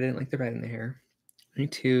decided I didn't like the red in the hair. I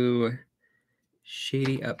need to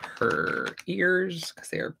shady up her ears because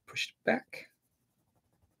they are pushed back.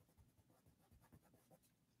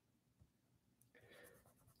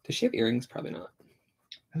 Does she have earrings? Probably not.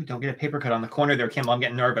 Ooh, don't get a paper cut on the corner there, Kimball. I'm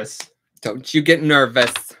getting nervous. Don't you get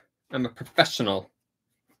nervous. I'm a professional.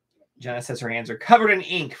 Jenna says her hands are covered in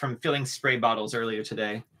ink from filling spray bottles earlier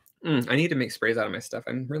today. I need to make sprays out of my stuff.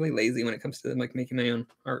 I'm really lazy when it comes to like making my own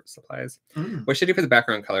art supplies. What should I do for the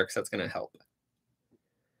background color? Because that's going to help.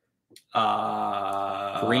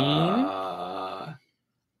 Green.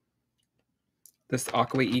 This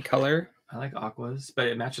aqua-y color. I like aquas, but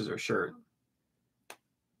it matches her shirt.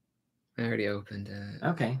 I already opened it.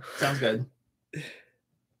 Okay, sounds good.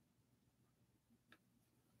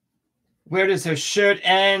 Where does her shirt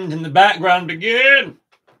end and the background begin?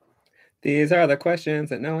 These are the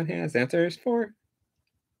questions that no one has answers for.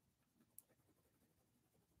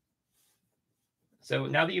 So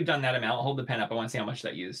now that you've done that amount, hold the pen up. I want to see how much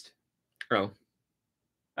that used. Oh.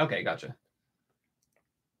 Okay, gotcha.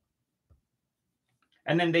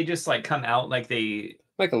 And then they just like come out like they...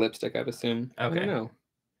 Like a lipstick, I would assume. Okay. I don't know.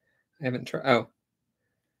 I haven't tried. Oh.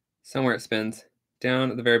 Somewhere it spins.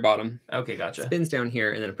 Down at the very bottom. Okay, gotcha. Spins down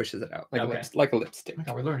here and then it pushes it out. Like, okay. Like a lipstick. Oh my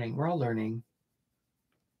God, we're learning. We're all learning.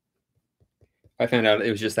 If I found out it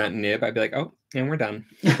was just that nib, I'd be like, oh, and we're done.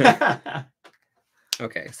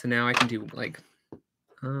 Okay, so now I can do like...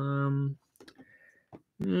 deciding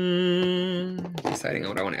on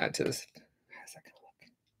what I want to add to this. How's that gonna look?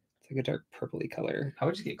 It's like a dark purpley color. I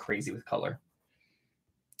would just get crazy with color.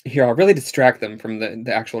 Here, I'll really distract them from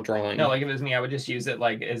the actual drawing. No, like if it was me, I would just use it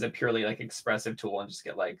like as a purely like expressive tool and just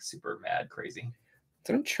get like super mad crazy. That's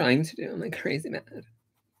what I'm trying to do. I'm like crazy mad.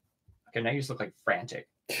 Okay, now you just look like frantic.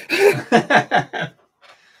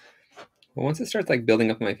 Well, once it starts like building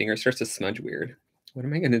up on my finger, it starts to smudge weird. What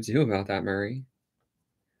am I going to do about that, Murray?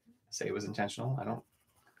 Say it was intentional.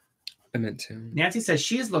 I meant to. Nancy says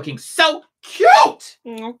she is looking so cute.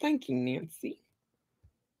 Oh, thank you, Nancy.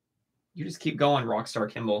 You just keep going, Rockstar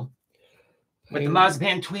Kimball. With the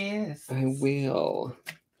Marzipan Twists. I will.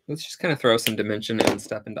 Let's just kind of throw some dimension and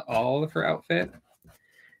stuff into all of her outfit.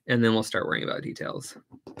 And then we'll start worrying about details.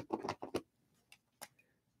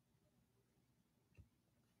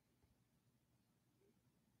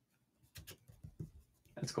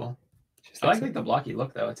 That's cool. I like the blocky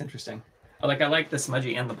look, though. It's interesting. I like the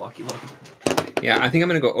smudgy and the blocky look. Yeah, I think I'm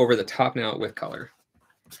going to go over the top now with color.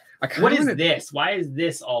 What is this? Why is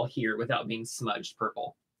this all here without being smudged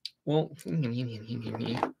purple? Well,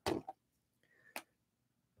 because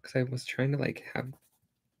I was trying to like have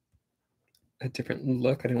a different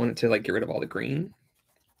look. I didn't want it to like get rid of all the green.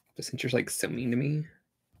 But since you're like so mean to me.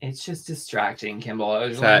 It's just distracting, Kimball. I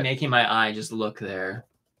was really making my eye just look there.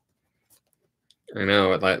 I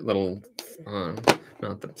know, that little,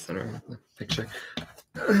 not the center of the picture.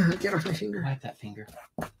 Get off my finger. Wipe that finger.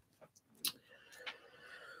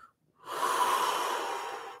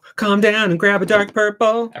 Calm down and grab a dark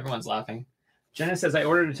purple. Everyone's laughing. Jenna says, I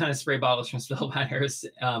ordered a ton of spray bottles from Spellbinders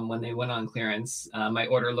when they went on clearance. My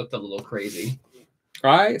order looked a little crazy.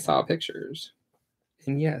 I saw pictures.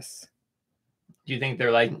 And yes. Do you think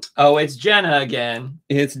they're like, oh, it's Jenna again?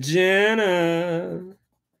 It's Jenna.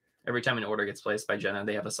 Every time an order gets placed by Jenna,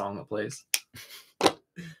 they have a song that plays.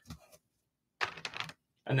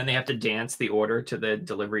 And then they have to dance the order to the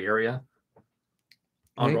delivery area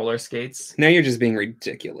on roller skates. Now you're just being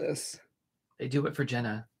ridiculous. They do it for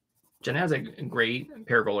Jenna. Jenna has a great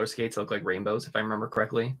pair of roller skates that look like rainbows, if I remember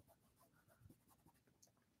correctly.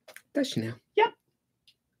 Does she now? Yep.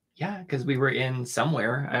 Yeah, because we were in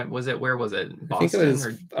somewhere. Where was it? Boston? I think it was,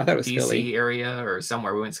 I thought it was DC Philly area or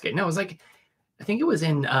somewhere we went skating. No, it was like, I think it was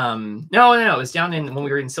in, no, it was down in, when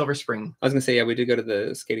we were in Silver Spring. I was going to say, yeah, we did go to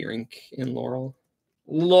the skating rink in Laurel.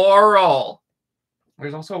 Laurel.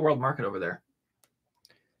 There's also a World Market over there.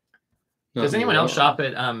 Not Does anyone else shop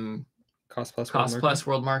at Cost Plus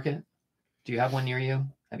World Market? Do you have one near you?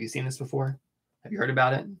 Have you seen this before? Have you heard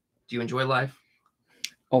about it? Do you enjoy life?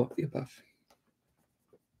 All of the above.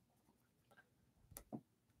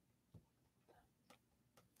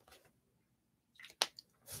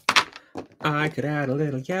 I could add a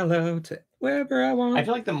little yellow to wherever I want. I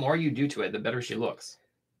feel like the more you do to it, the better she looks.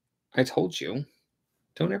 I told you.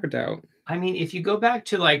 Don't ever doubt. I mean, if you go back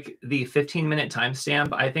to like the 15-minute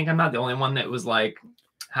timestamp, I think I'm not the only one that was like,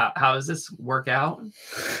 how does this work out?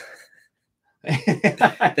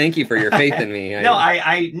 Thank you for your faith in me.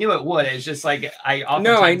 I knew it would. It's just like I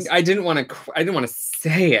didn't want to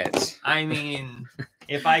say it. I mean,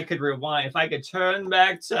 if I could rewind, if I could turn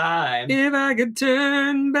back time. If I could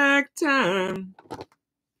turn back time.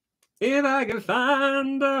 If I could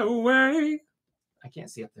find a way. I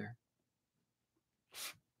can't see up there.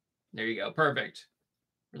 There you go. Perfect.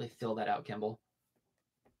 Really fill that out, Kimball.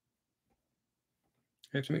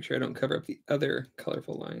 I have to make sure I don't cover up the other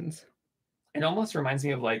colorful lines. It almost reminds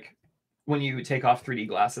me of like when you take off 3D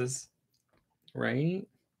glasses. Right?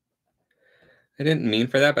 I didn't mean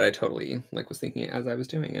for that, but I totally was thinking it as I was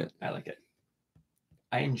doing it. I like it.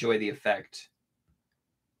 I enjoy the effect.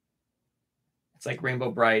 It's like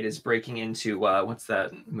Rainbow Brite is breaking into what's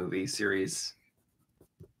that movie series?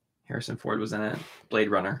 Harrison Ford was in it. Blade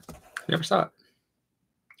Runner. Never saw it.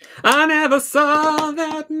 I never saw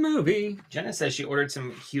that movie. Jenna says she ordered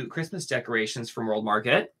some cute Christmas decorations from World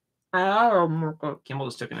Market. Kimball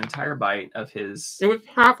just took an entire bite of his. It was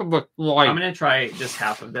half of a light. I'm gonna try just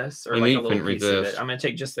half of this, or like a little piece of it. I'm gonna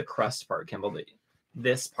take just the crust part, Kimball.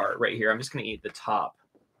 This part right here. I'm just gonna eat the top.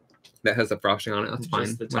 That has the frosting on it. That's fine.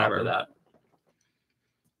 Just the top of that.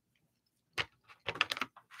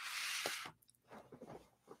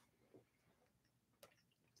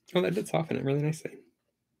 Oh, that did soften it really nicely.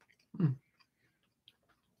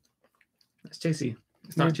 It's tasty.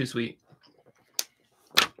 It's not too sweet.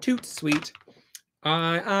 Too sweet.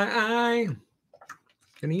 I'm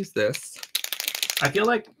gonna use this. I feel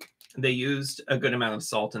like they used a good amount of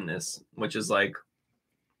salt in this, which is like,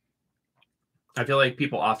 I feel like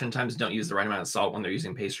people oftentimes don't use the right amount of salt when they're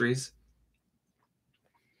using pastries.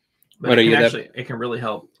 But it can really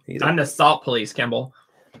help. I'm the salt police, Kimball.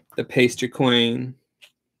 The pastry queen.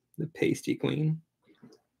 The pasty queen.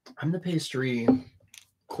 I'm the pastry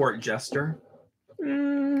court jester.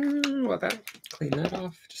 Well, clean that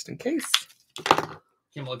off just in case.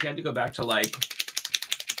 Kimball, if you had to go back to like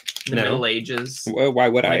the Middle Ages, why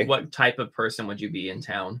would I? What type of person would you be in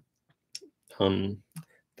town? The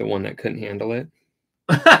one that couldn't handle it.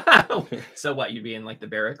 So what? You'd be in like the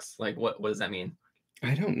barracks? Like what does that mean?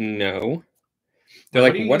 I don't know. They're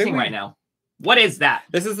like, what are you using right now? What is that?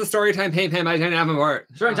 This is the Storytime Paint Pan by Jane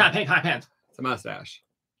Davenport. Storytime Paint Pan. It's a mustache.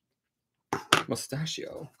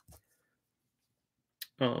 Mustachio.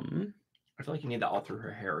 I feel like you need that all through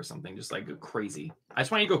her hair or something, just like go crazy. I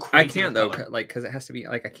just want you to go crazy. I can't though, because it has to be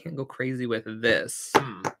like I can't go crazy with this.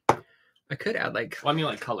 I could add like. Well, I mean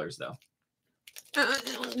like colors though.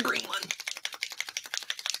 Green one.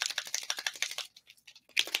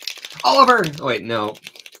 Oliver. Oh, wait, no.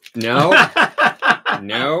 No.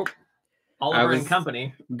 Oliver and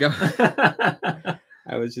Company. I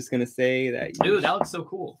was just gonna say that. Dude, that looks so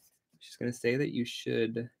cool. Just gonna say that you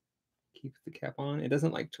should keep the cap on. It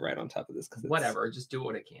doesn't like to ride on top of this because whatever. Just do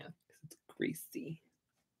what it can. It's greasy.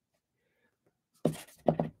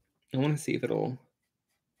 I want to see if it'll.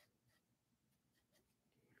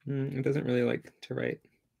 It doesn't really like to write.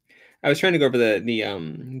 I was trying to go over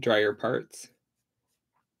the drier parts.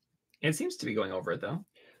 It seems to be going over it though.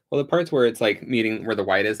 Well, the parts where it's like meeting where the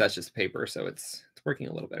white is, that's just paper, so it's working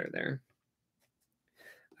a little better there. I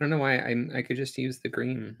don't know why I could just use the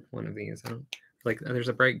green one of these. I don't like. There's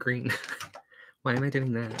a bright green. Why am I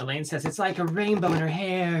doing that? Elaine says it's like a rainbow in her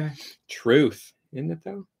hair. Truth, isn't it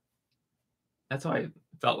though? That's how I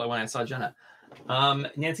felt like when I saw Jenna.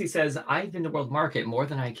 Nancy says, I've been to World Market more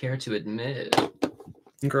than I care to admit.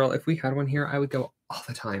 Girl, if we had one here, I would go all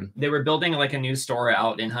the time. They were building like a new store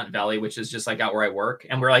out in Hunt Valley, which is just like out where I work.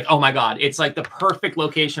 And we're like, oh my God, it's like the perfect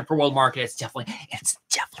location for World Market. It's definitely going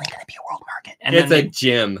to be a World Market. And it's a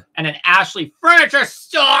gym. And an Ashley Furniture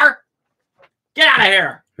Store. Get out of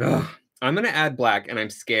here. Ugh. I'm going to add black and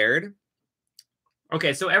I'm scared.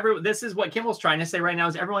 Okay, so this is what Kimball's trying to say right now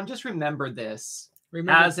is everyone just remember this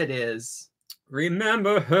as it is.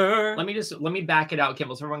 Remember her. Let me back it out,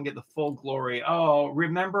 Kimball, so everyone can get the full glory. Oh,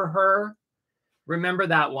 remember her? Remember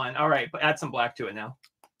that one. All right, but add some black to it now.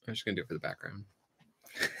 I'm just going to do it for the background.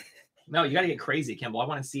 No, you got to get crazy, Kimball. I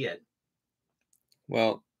want to see it.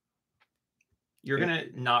 Well. You're going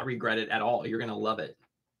to not regret it at all. You're going to love it.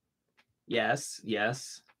 Yes,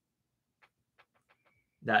 yes.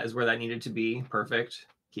 That is where that needed to be. Perfect.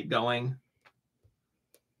 Keep going.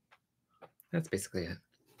 That's basically it.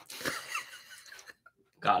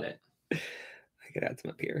 Got it. I could add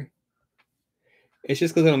some up here. It's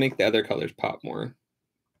just because it'll make the other colors pop more.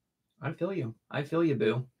 I feel you. I feel you,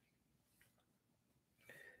 boo.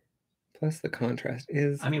 Plus the contrast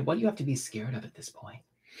is... I mean, what do you have to be scared of at this point?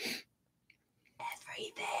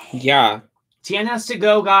 Everything. Yeah. Tien has to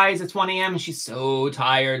go, guys. It's 1 a.m. and she's so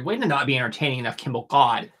tired. Way to not be entertaining enough, Kimball.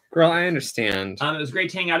 God. Girl, I understand. It was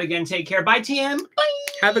great to hang out again. Take care. Bye, Tien. Bye.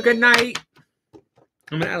 Have a good night.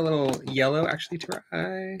 I'm going to add a little yellow, actually, to her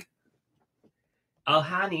eye.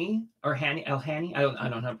 Elhani, I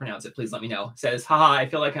don't know how to pronounce it. Please let me know. Says, haha, I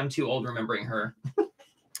feel like I'm too old remembering her.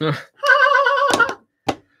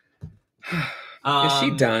 Is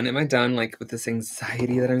she done? Am I done like with this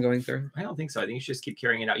anxiety that I'm going through? I don't think so. I think you should just keep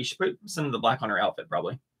carrying it out. You should put some of the black on her outfit,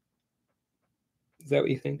 probably. Is that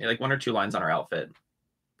what you think? Yeah, like 1 or 2 lines on her outfit.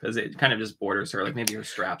 Because it kind of just borders her, like maybe her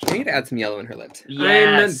straps. I need to add some yellow in her lips.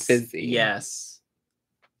 Yes. I'm busy. Yes.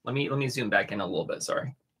 Let me zoom back in a little bit.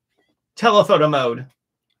 Sorry. Telephoto mode.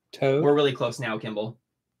 Toe. We're really close now, Kimball.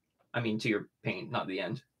 I mean, to your paint, not the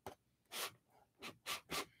end.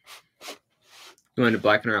 You want to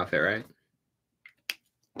blacken her outfit, right?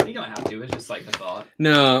 You don't have to. It's just like a thought.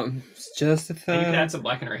 No, it's just a thought. And you can add some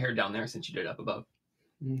black in her hair down there since you did it up above.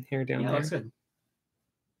 Hair down there. Yeah, looks good.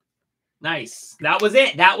 Nice. That was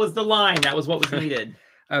it. That was the line. That was what was needed.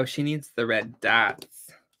 Oh, she needs the red dots.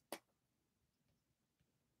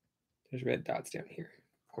 There's red dots down here.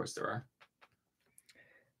 Of course there are.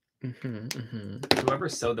 Mm-hmm, mm-hmm. Whoever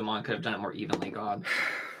sewed them on could have done it more evenly, God.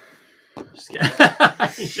 Just kidding.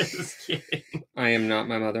 Just kidding. I am not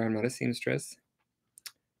my mother. I'm not a seamstress.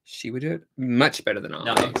 She would do it much better than I.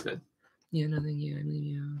 No, that looks good. Yeah, no, thank you. I believe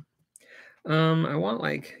you. I want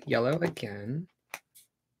like yellow again.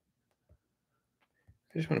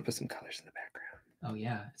 I just want to put some colors in the background. Oh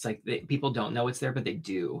yeah, it's like people don't know it's there, but they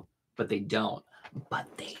do. But they don't. But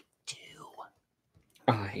they do.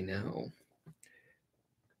 I know.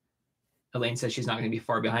 Elaine says she's not going to be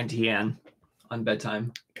far behind Tian on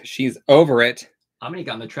bedtime. Because she's over it. I'm going to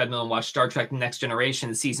get on the treadmill and watch Star Trek Next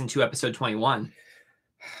Generation, Season 2, Episode 21.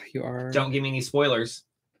 You are. Don't give me any spoilers.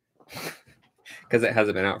 Because it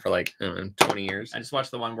hasn't been out for like, I don't know, 20 years. I just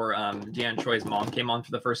watched the one where Deanna Troy's mom came on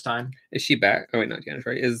for the first time. Is she back? Oh, wait, not Deanna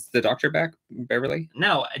Troy. Is the doctor back, Beverly?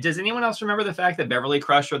 No. Does anyone else remember the fact that Beverly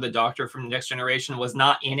Crusher, the doctor from Next Generation, was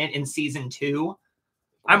not in it in Season 2?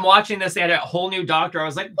 I'm watching this. They had a whole new doctor. I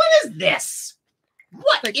was like, what is this?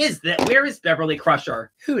 What is that? Where is Beverly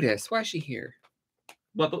Crusher? Who dis? Why is she here?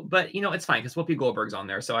 But you know, it's fine because Whoopi Goldberg's on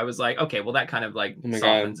there. So I was like, okay, well, that kind of like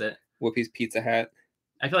softens it. Whoopi's Pizza Hat.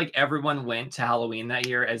 I feel like everyone went to Halloween that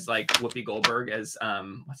year as like Whoopi Goldberg as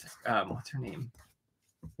what's her name?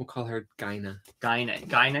 We'll call her Gyna.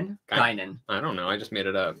 Gynan? I don't know. I just made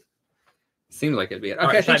it up. Seems like it'd be it.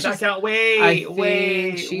 Okay, I think she's back out.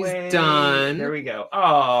 She's done. There we go.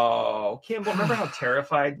 Oh, Kimball, remember how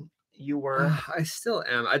terrified you were? I still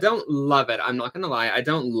am. I don't love it. I'm not gonna lie. I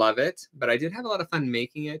don't love it, but I did have a lot of fun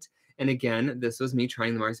making it. And again, this was me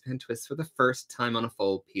trying the marzipan twist for the first time on a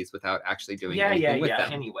full piece without actually doing anything with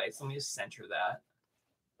them. Anyways, let me just center that.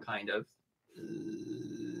 Kind of.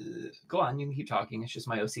 Go on, you can keep talking. It's just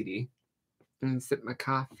my OCD. And sip my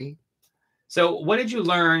coffee. So what did you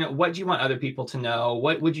learn? What do you want other people to know?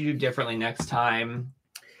 What would you do differently next time?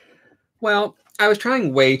 Well, I was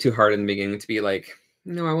trying way too hard in the beginning to be like,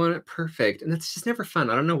 no, I want it perfect. And that's just never fun.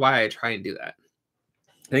 I don't know why I try and do that.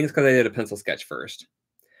 I think it's because I did a pencil sketch first.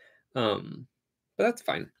 but that's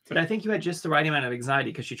fine. But I think you had just the right amount of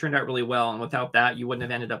anxiety because she turned out really well. And without that, you wouldn't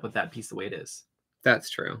have ended up with that piece the way it is. That's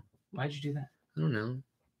true. Why'd you do that? I don't know.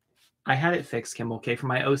 I had it fixed, Kimball. Okay, for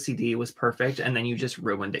my OCD, it was perfect, and then you just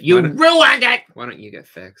ruined it. You ruined it. Why don't you get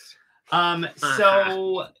fixed?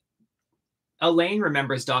 So Elaine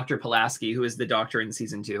remembers Dr. Pulaski, who is the doctor in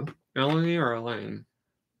season 2. Melanie or Elaine?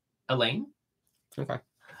 Elaine. Okay.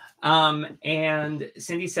 And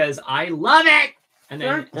Cindy says, "I love it," and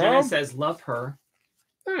then Jenna says, "Love her."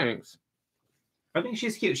 Thanks. I think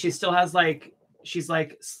she's cute. She still has like. She's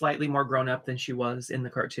like slightly more grown up than she was in the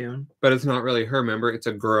cartoon. But it's not really her, remember? It's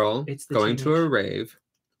a girl going to a rave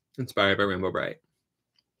inspired by Rainbow Brite.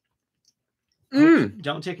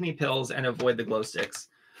 Don't take any pills and avoid the glow sticks.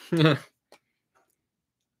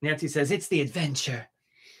 Nancy says, "It's the adventure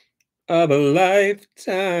of a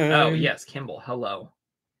lifetime." Oh, yes, Kimball. Hello.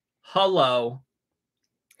 Hello.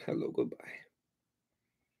 Hello, goodbye.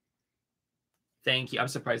 Thank you. I'm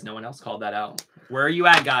surprised no one else called that out. Where are you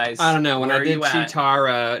at, guys? I don't know. When I did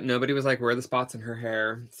Chitara, nobody was like, where are the spots in her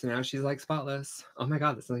hair? So now she's like spotless. Oh my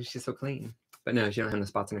God, that's like she's so clean. But no, she don't have no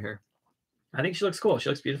spots in her hair. I think she looks cool. She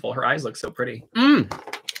looks beautiful. Her eyes look so pretty.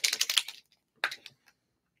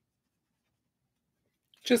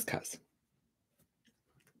 Just cuz.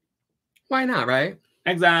 Why not, right?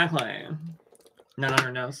 Exactly. None on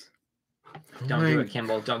her nose. Don't do it,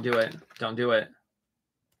 Kimball. Don't do it. Don't do it.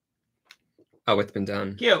 Oh, it's been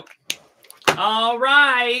done. Cute. All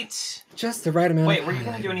right. Just the right amount. Wait, were you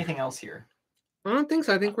going to do anything else here? I don't think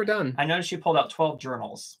so. I think we're done. I noticed you pulled out 12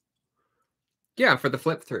 journals. Yeah, for the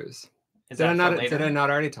flip throughs. Did I not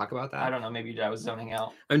already talk about that? I don't know. Maybe you did. I was zoning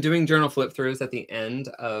out. I'm doing journal flip throughs at the end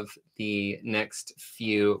of the next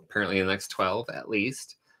few, apparently the next 12 at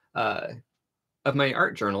least, of my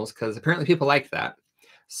art journals, because apparently people like that.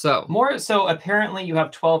 So apparently you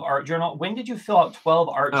have 12 art journal. When did you fill out 12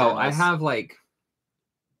 art journals? Oh, I have like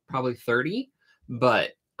probably 30,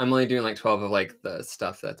 but I'm only doing like 12 of like the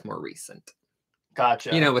stuff that's more recent.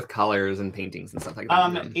 Gotcha. You know, with colors and paintings and stuff like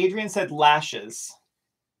that. Adrian said lashes.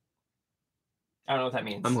 I don't know what that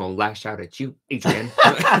means. I'm gonna lash out at you, Adrian.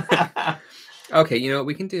 Okay, you know what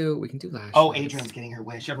we can do? We can do lashes. Oh, Adrian's getting her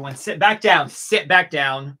wish. Everyone sit back down. Sit back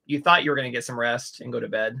down. You thought you were gonna get some rest and go to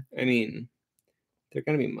bed. I mean, they're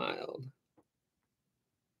gonna be mild.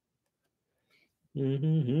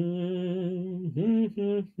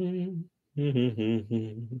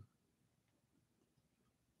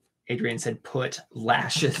 Adrian said, "Put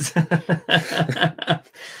lashes."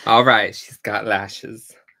 All right, she's got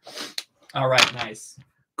lashes. All right, nice.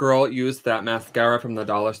 Girl used that mascara from the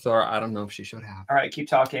dollar store. I don't know if she should have. All right, keep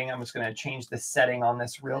talking. I'm just gonna change the setting on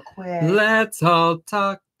this real quick. Let's all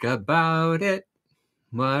talk about it.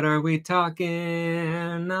 What are we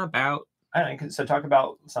talking about? I don't know. So talk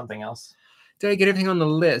about something else. Did I get everything on the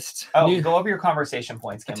list? Oh, go over your conversation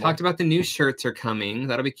points, Kimball. I talked about the new shirts are coming.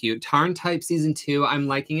 That'll be cute. Tarn Type Season 2. I'm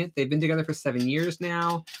liking it. They've been together for 7 years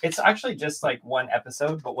now. It's actually just like one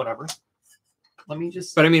episode, but whatever. Let me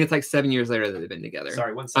just... But I mean, it's like 7 years later that they've been together.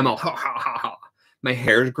 Sorry, 1 second. I'm all, ha, ha, ha, ha. My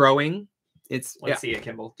hair's growing. Let's see it,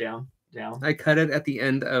 Kimball. Down. I cut it at the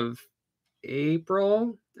end of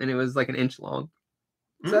April, and it was like an inch long.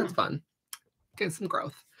 So that's fun. Get some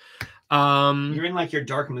growth. You're in like your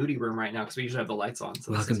dark, moody room right now because we usually have the lights on.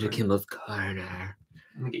 So welcome to Kimball's corner.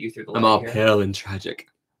 I'm gonna get you through the. I'm all pale and tragic.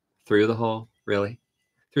 Through the hole, really?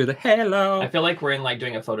 Through the halo. I feel like we're in like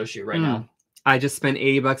doing a photo shoot right now. I just spent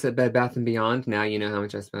 $80 at Bed Bath & Beyond. Now you know how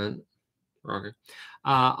much I spent.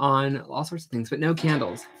 On all sorts of things, but no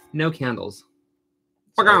candles. No candles.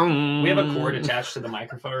 So we have a cord attached to the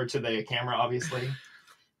microphone or to the camera, obviously.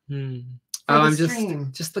 Oh, I'm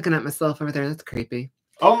just looking at myself over there. That's creepy.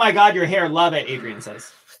 Oh my God, your hair. Love it, Adrian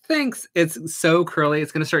says. Thanks. It's so curly.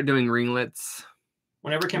 It's going to start doing ringlets.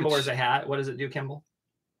 Whenever Kimball wears a hat, what does it do, Kimball?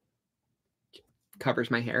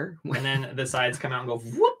 Covers my hair. And then the sides come out and go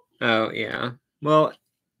whoop. Oh, yeah. Well,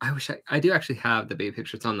 I do actually have the baby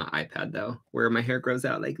pictures on the iPad, though, where my hair grows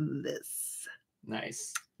out like this.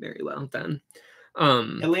 Nice. Very well done.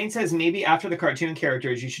 Elaine says maybe after the cartoon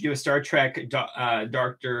characters, you should do a Star Trek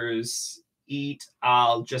Doctors Eat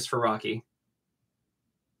Al just for Rocky.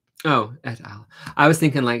 Oh, et al. I was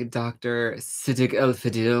thinking like Dr. Siddiq El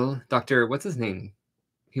Fadil. Dr. What's his name?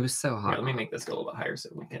 He was so hot. Here, let me make this go a little bit higher so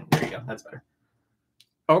we can. There you go. That's better.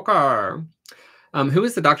 Okay. Who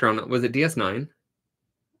was the doctor on it? Was it DS9?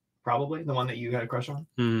 Probably the one that you had a crush on.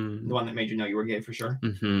 The one that made you know you were gay for sure.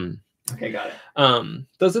 Okay, got it.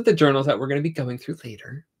 Those are the journals that we're going to be going through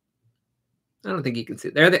later. I don't think you can see.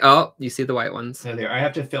 There they. Oh, you see the white ones. They're there. I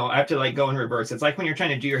have to like go in reverse. It's like when you're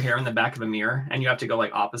trying to do your hair in the back of a mirror and you have to go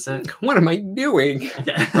like opposite. What am I doing?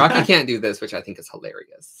 Okay. Rocky can't do this, which I think is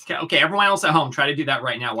hilarious. Okay, everyone else at home, try to do that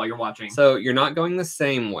right now while you're watching. So you're not going the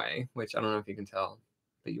same way, which I don't know if you can tell,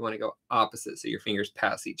 but you want to go opposite so your fingers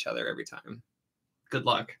pass each other every time. Good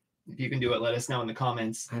luck. If you can do it, let us know in the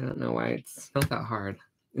comments. I don't know why it's not that hard.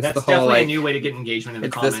 It's That's the whole, definitely like, a new way to get engagement in the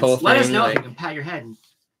it's comments. this whole Let us thing, know if like- you can pat your head and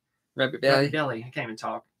rub your rub your belly. belly. I can't even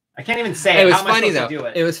talk. I can't even say It was How am I funny supposed though.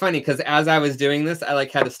 to do It was funny because as I was doing this, I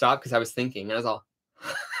like had to stop because I was thinking. I was all.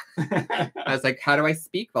 it. I was like, how do I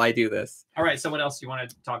speak while I do this? All right, so what else do you want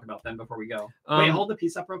to talk about then before we go? Um, Wait, hold the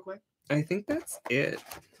piece up real quick. I think that's it.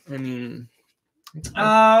 I mean,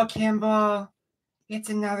 Oh, Kimball. It's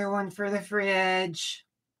another one for the fridge.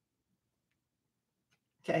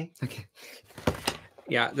 Okay. okay.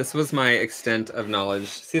 Yeah, this was my extent of knowledge.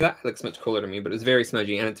 See, that looks much cooler to me, but it's very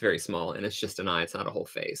smudgy and it's very small and it's just an eye. It's not a whole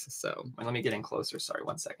face. So, Wait, let me get in closer. Sorry,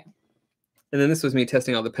 1 second. and then this was me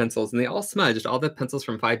testing all the pencils and they all smudged, all the pencils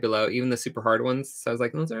from Five Below, even the super hard ones. So I was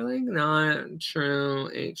like, those are like not true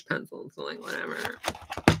H pencils. So like, whatever.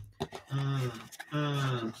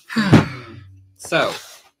 So,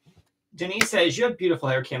 Denise says, you have beautiful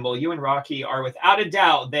hair, Kimball. You and Rocky are without a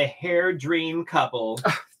doubt the hair dream couple.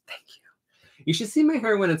 thank you. You should see my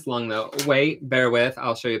hair when it's long, though. Wait, bear with.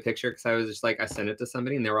 I'll show you a picture because I was just like, I sent it to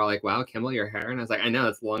somebody and they were all like, wow, Kimball, your hair. And I was like, I know,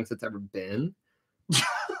 it's the longest it's ever been.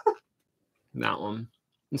 That one.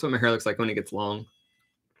 That's what my hair looks like when it gets long.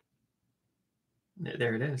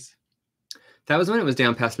 There it is. That was when it was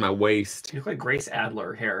down past my waist. You look like Grace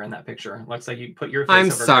Adler hair in that picture. It looks like you put your face I'm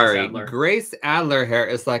over Grace sorry. Adler. Grace Adler hair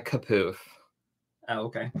is like kapoof. Oh,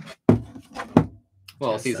 okay.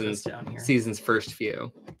 Well, Just set this down here. season's first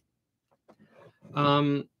few.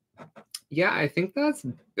 Yeah, I think that's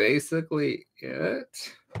basically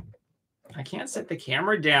it. I can't set the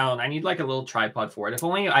camera down. I need like a little tripod for it. If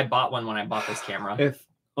only I bought one when I bought this camera. If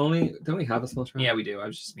only, don't we have a small tripod? Yeah, we do. I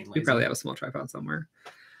was just being lazy. We probably have a small tripod somewhere.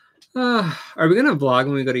 Are we gonna vlog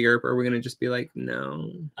when we go to Europe, or are we gonna just be like, no?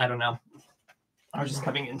 I don't know. I was just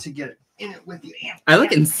coming in to get in it with you. I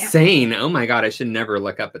look insane. Oh my god, I should never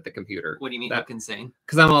look up at the computer. What do you mean That- look insane?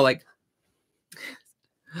 Because I'm all like,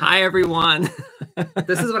 Hi, everyone.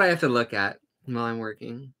 this is what I have to look at while I'm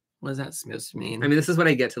working. What does that supposed to mean? I mean, this is what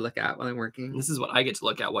I get to look at while I'm working. This is what I get to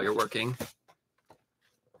look at while you're working.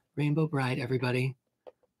 Rainbow Brite, everybody.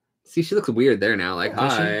 See, she looks weird there now. Like,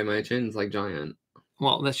 Does she? hi, my chin's like giant.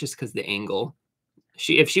 Well, that's just because the angle.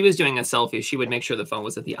 If she was doing a selfie, she would make sure the phone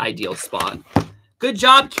was at the ideal spot. Good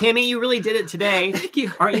job, Kimmy. You really did it today. Thank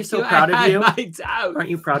you. Aren't you Thank so proud of I had you? my doubts. Aren't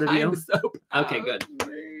you proud of you? I'm so proud Okay, good. of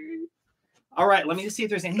me. All right, let me just see if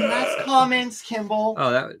there's any last comments, Kimball.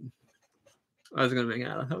 Oh, that would. I was gonna make it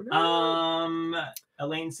out of hope.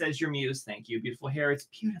 Elaine says your muse. Thank you. Beautiful hair. It's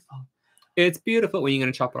beautiful. It's beautiful. When are you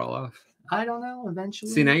gonna chop it all off? I don't know.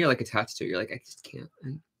 Eventually. See, now you're like attached to it. You're like, I just can't.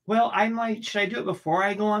 Well, I might. Should I do it before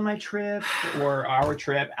I go on my trip or our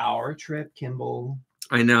trip? Our trip, Kimball.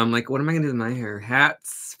 I know. I'm like, what am I gonna do with my hair?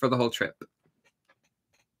 Hats for the whole trip.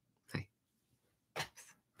 Hey.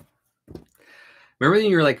 Remember when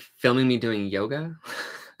you were like filming me doing yoga?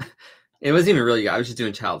 It wasn't even really yoga. I was just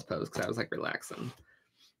doing child's pose because I was like relaxing.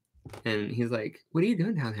 And he's like, "What are you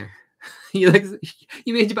doing down there? You like,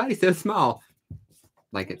 you made your body so small.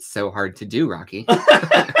 Like it's so hard to do, Rocky."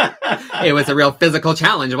 It was a real physical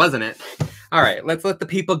challenge, wasn't it? All right, let's let the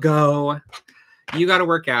people go. You got to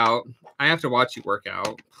work out. I have to watch you work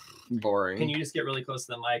out. Boring. Can you just get really close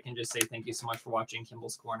to the mic and just say thank you so much for watching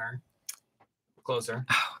Kimball's Corner? Closer.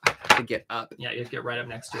 Oh, I have to get up. Yeah, you have to get right up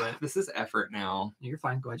next to it. This is effort now. You're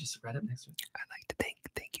fine. Go ahead, just right up next to it. I'd like to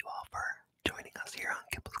thank you all for joining us here on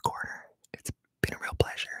Kimball's Corner. It's been a real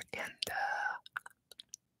pleasure, and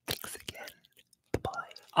thanks again. Bye.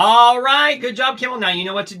 All right, good job, Kimball. Now you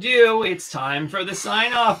know what to do. It's time for the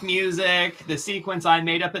sign-off music, the sequence I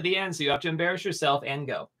made up at the end, so you have to embarrass yourself and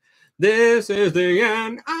go. This is the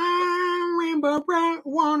end. I'm Rainbow Brite,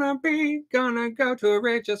 wanna be. Gonna go to a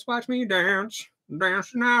rave, just watch me dance.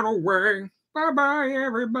 Dancing out away. Bye-bye,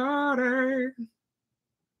 everybody.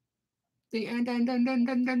 The end.